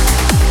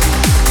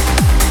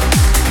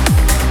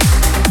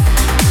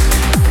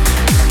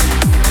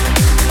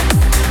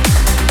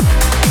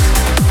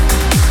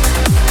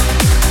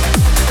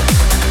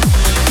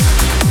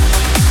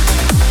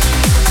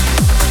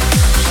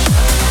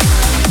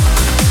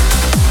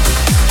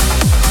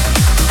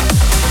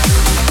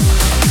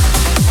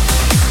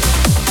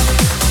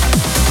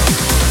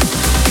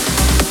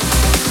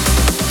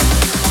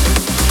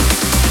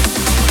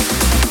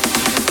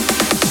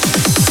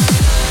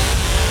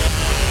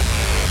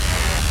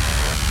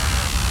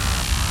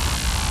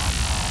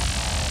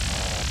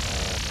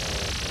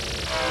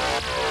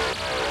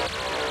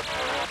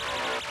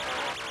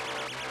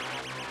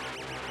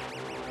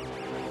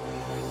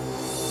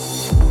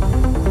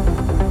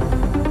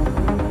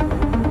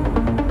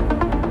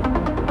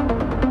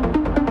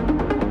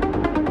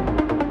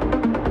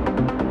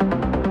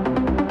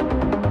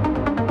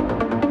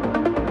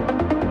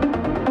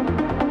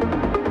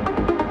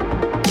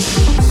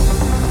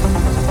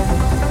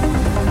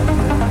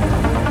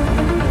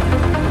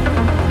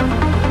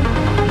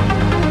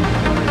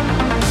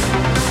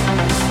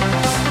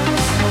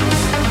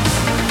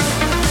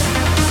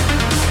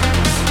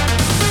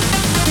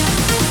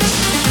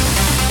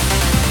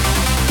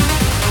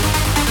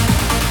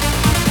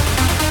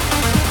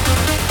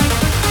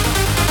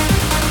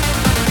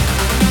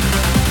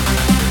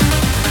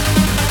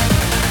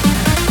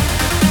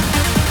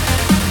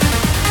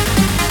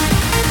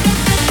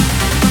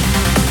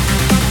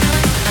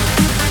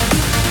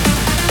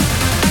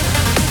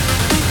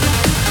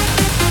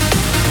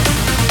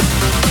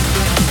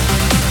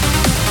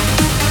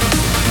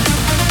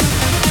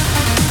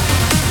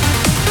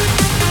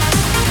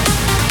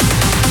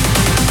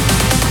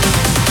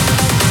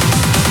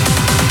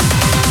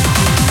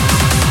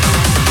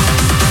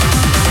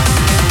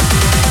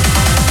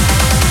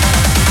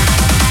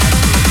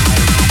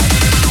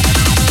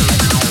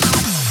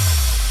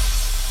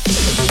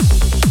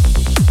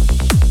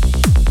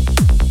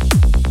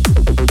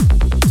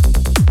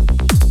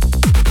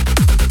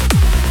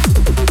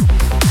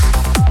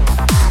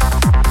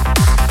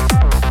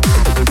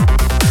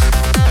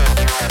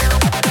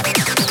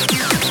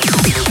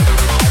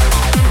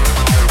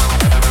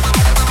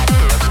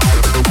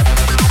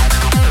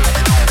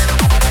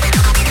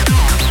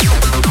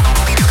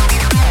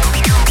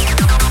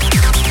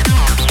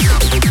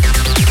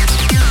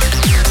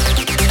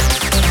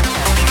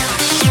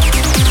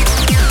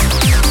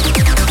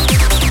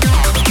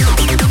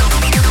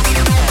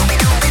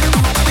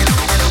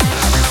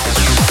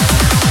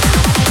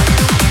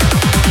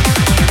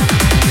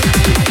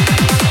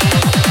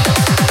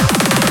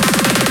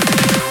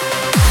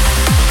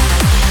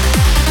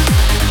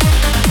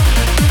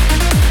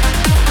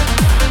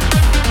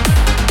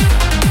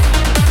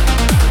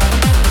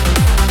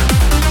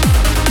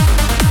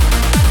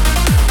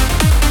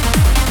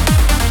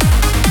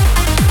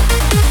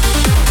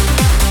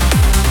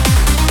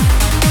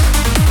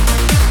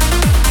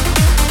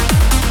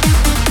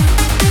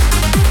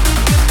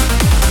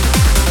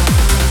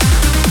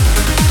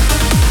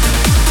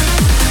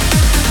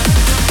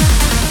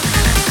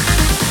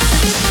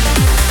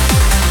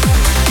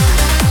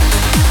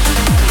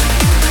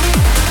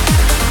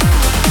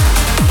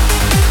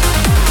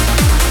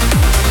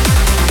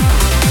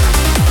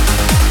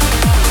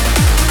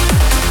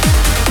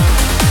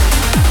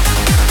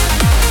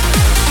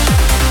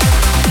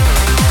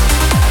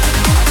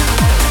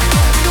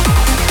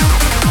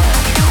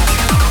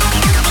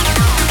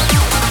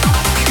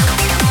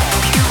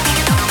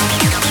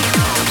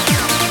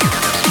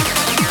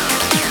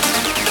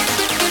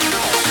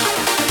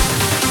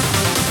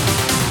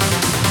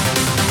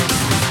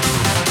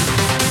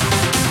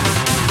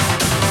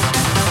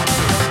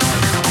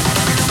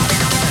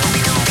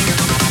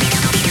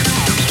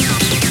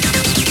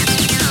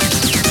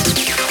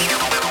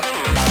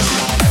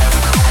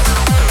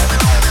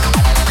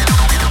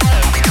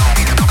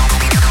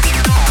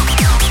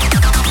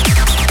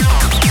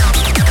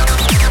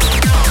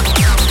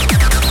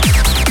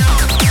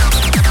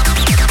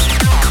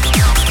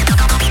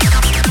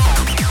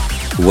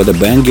 What a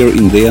banger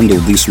in the end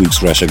of this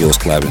week's Russia Goes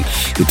Clubbing.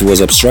 It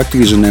was Abstract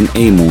Vision and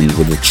A-Moon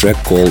with a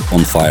track called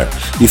On Fire.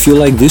 If you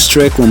like this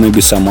track or maybe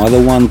some other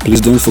one,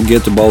 please don't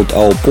forget about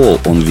our poll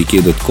on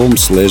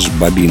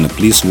vk.com/Babina.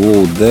 Please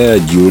vote there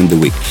during the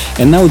week.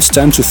 And now it's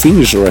time to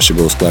finish Russia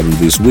Goes Clubbing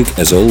this week,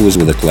 as always,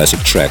 with a classic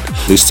track.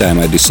 This time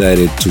I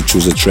decided to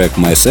choose a track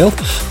myself,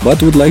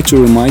 but would like to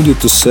remind you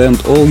to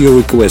send all your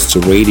requests to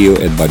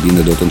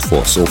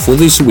radio@babina.info. So for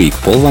this week,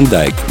 Paul Van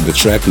Dyk, the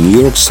track New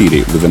York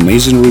City, with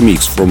amazing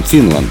remix from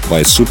Finland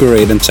by Super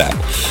 8 and Tap.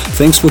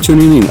 Thanks for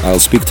tuning in. I'll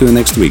speak to you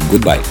next week.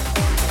 Goodbye.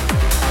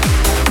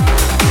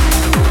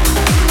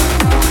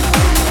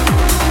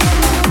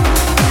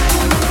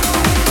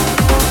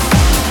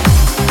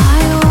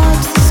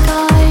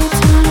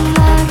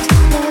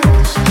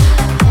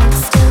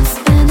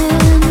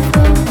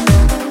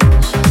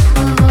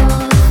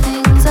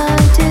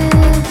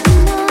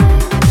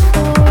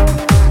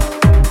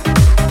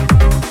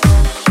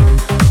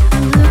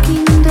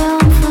 Looking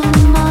down from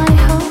my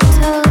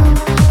hotel,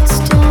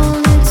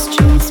 stone its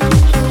street.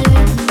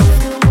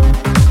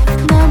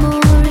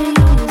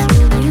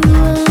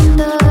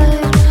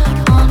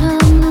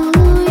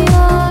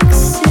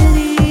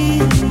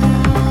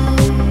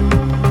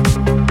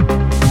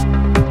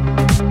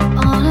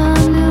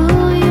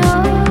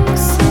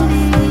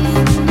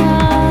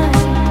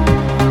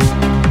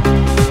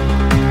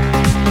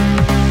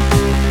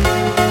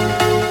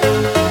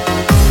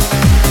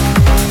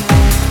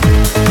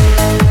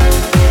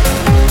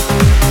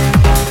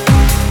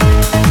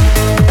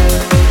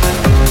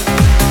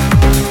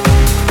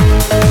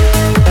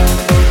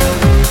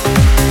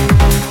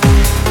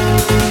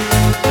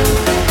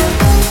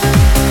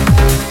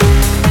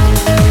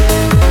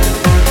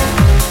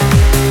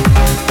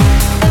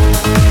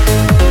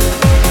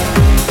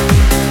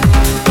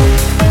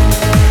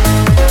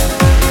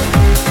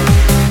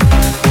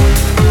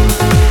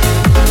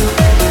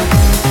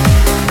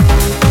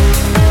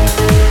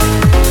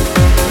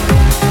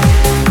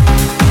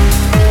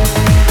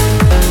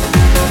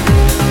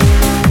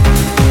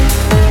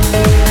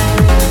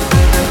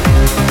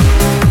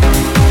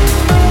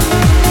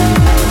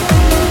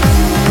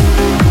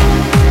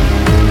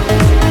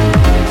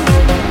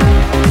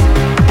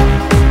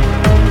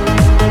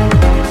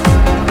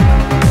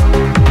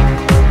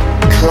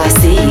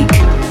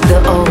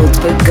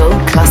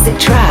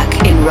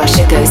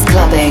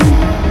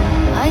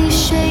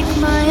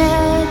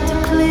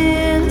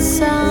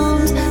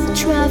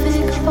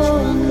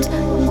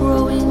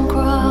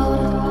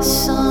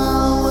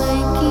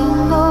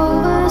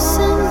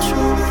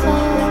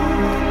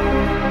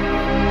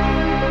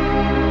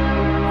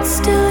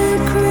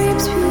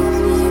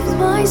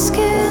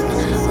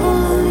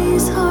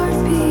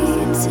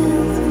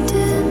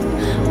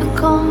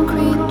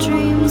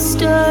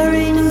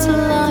 stirring into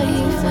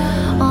life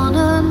on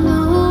a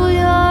New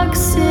York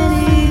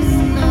City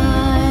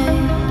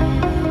night.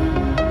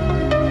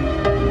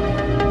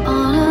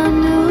 On a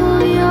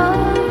New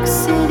York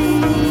City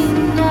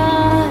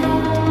night.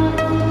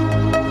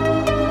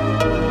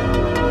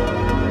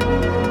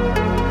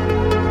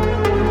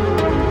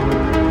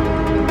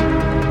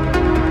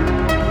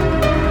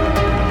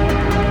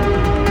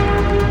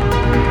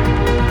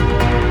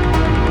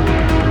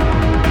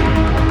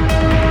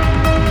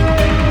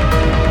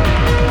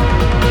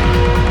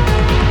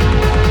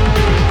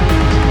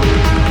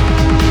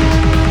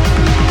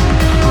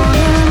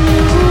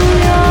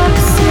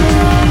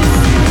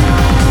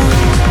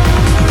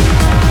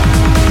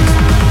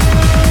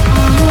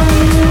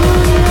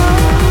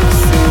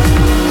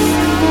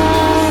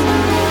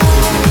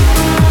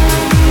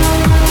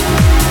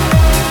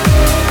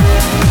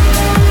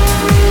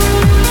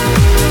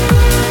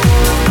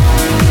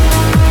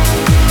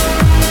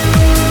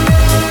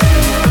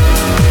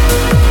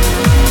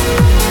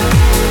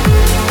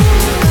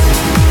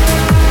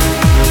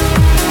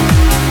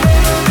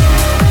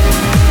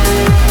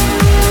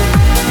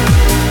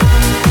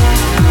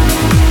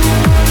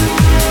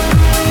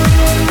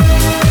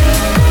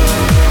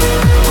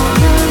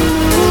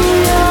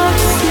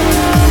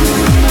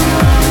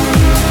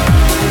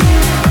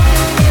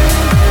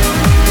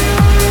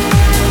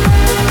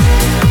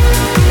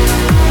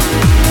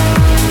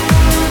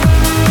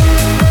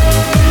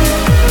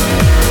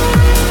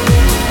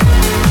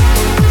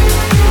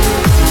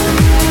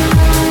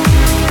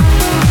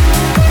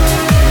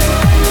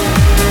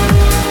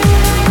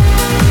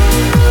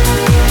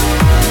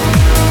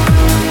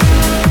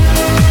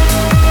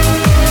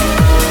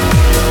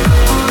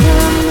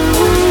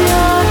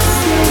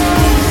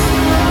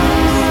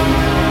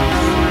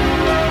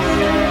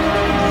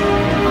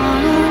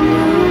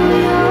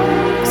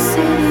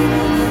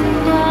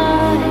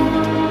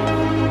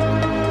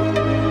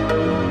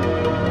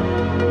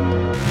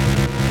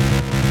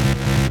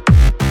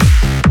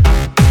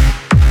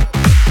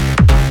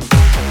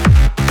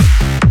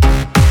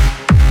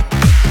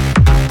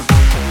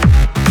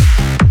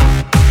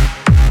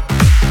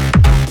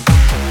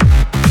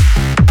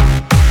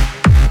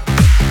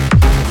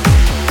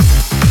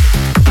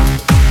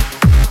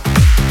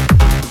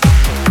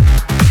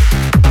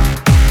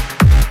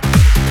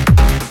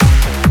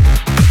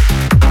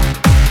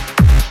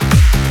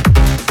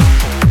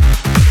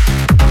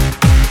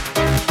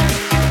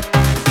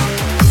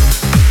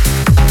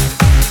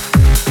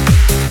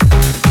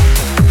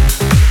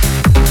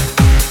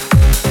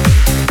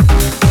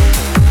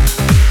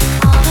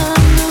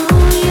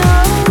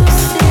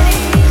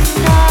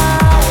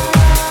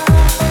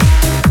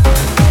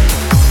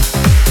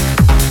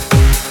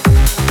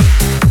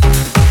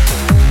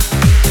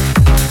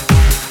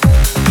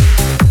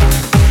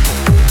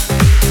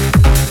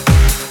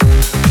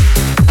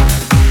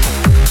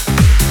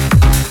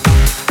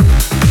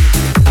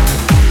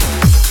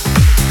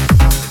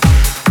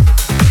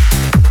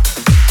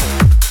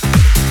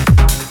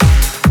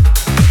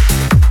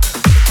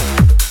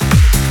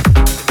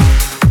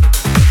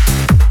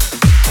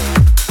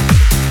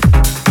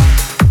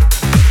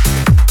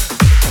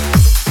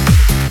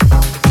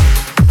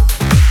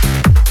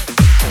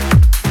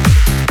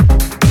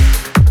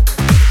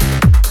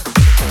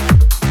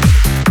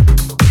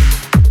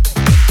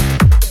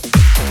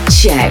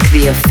 Check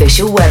the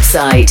official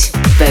website,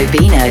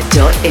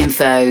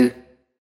 bobina.info.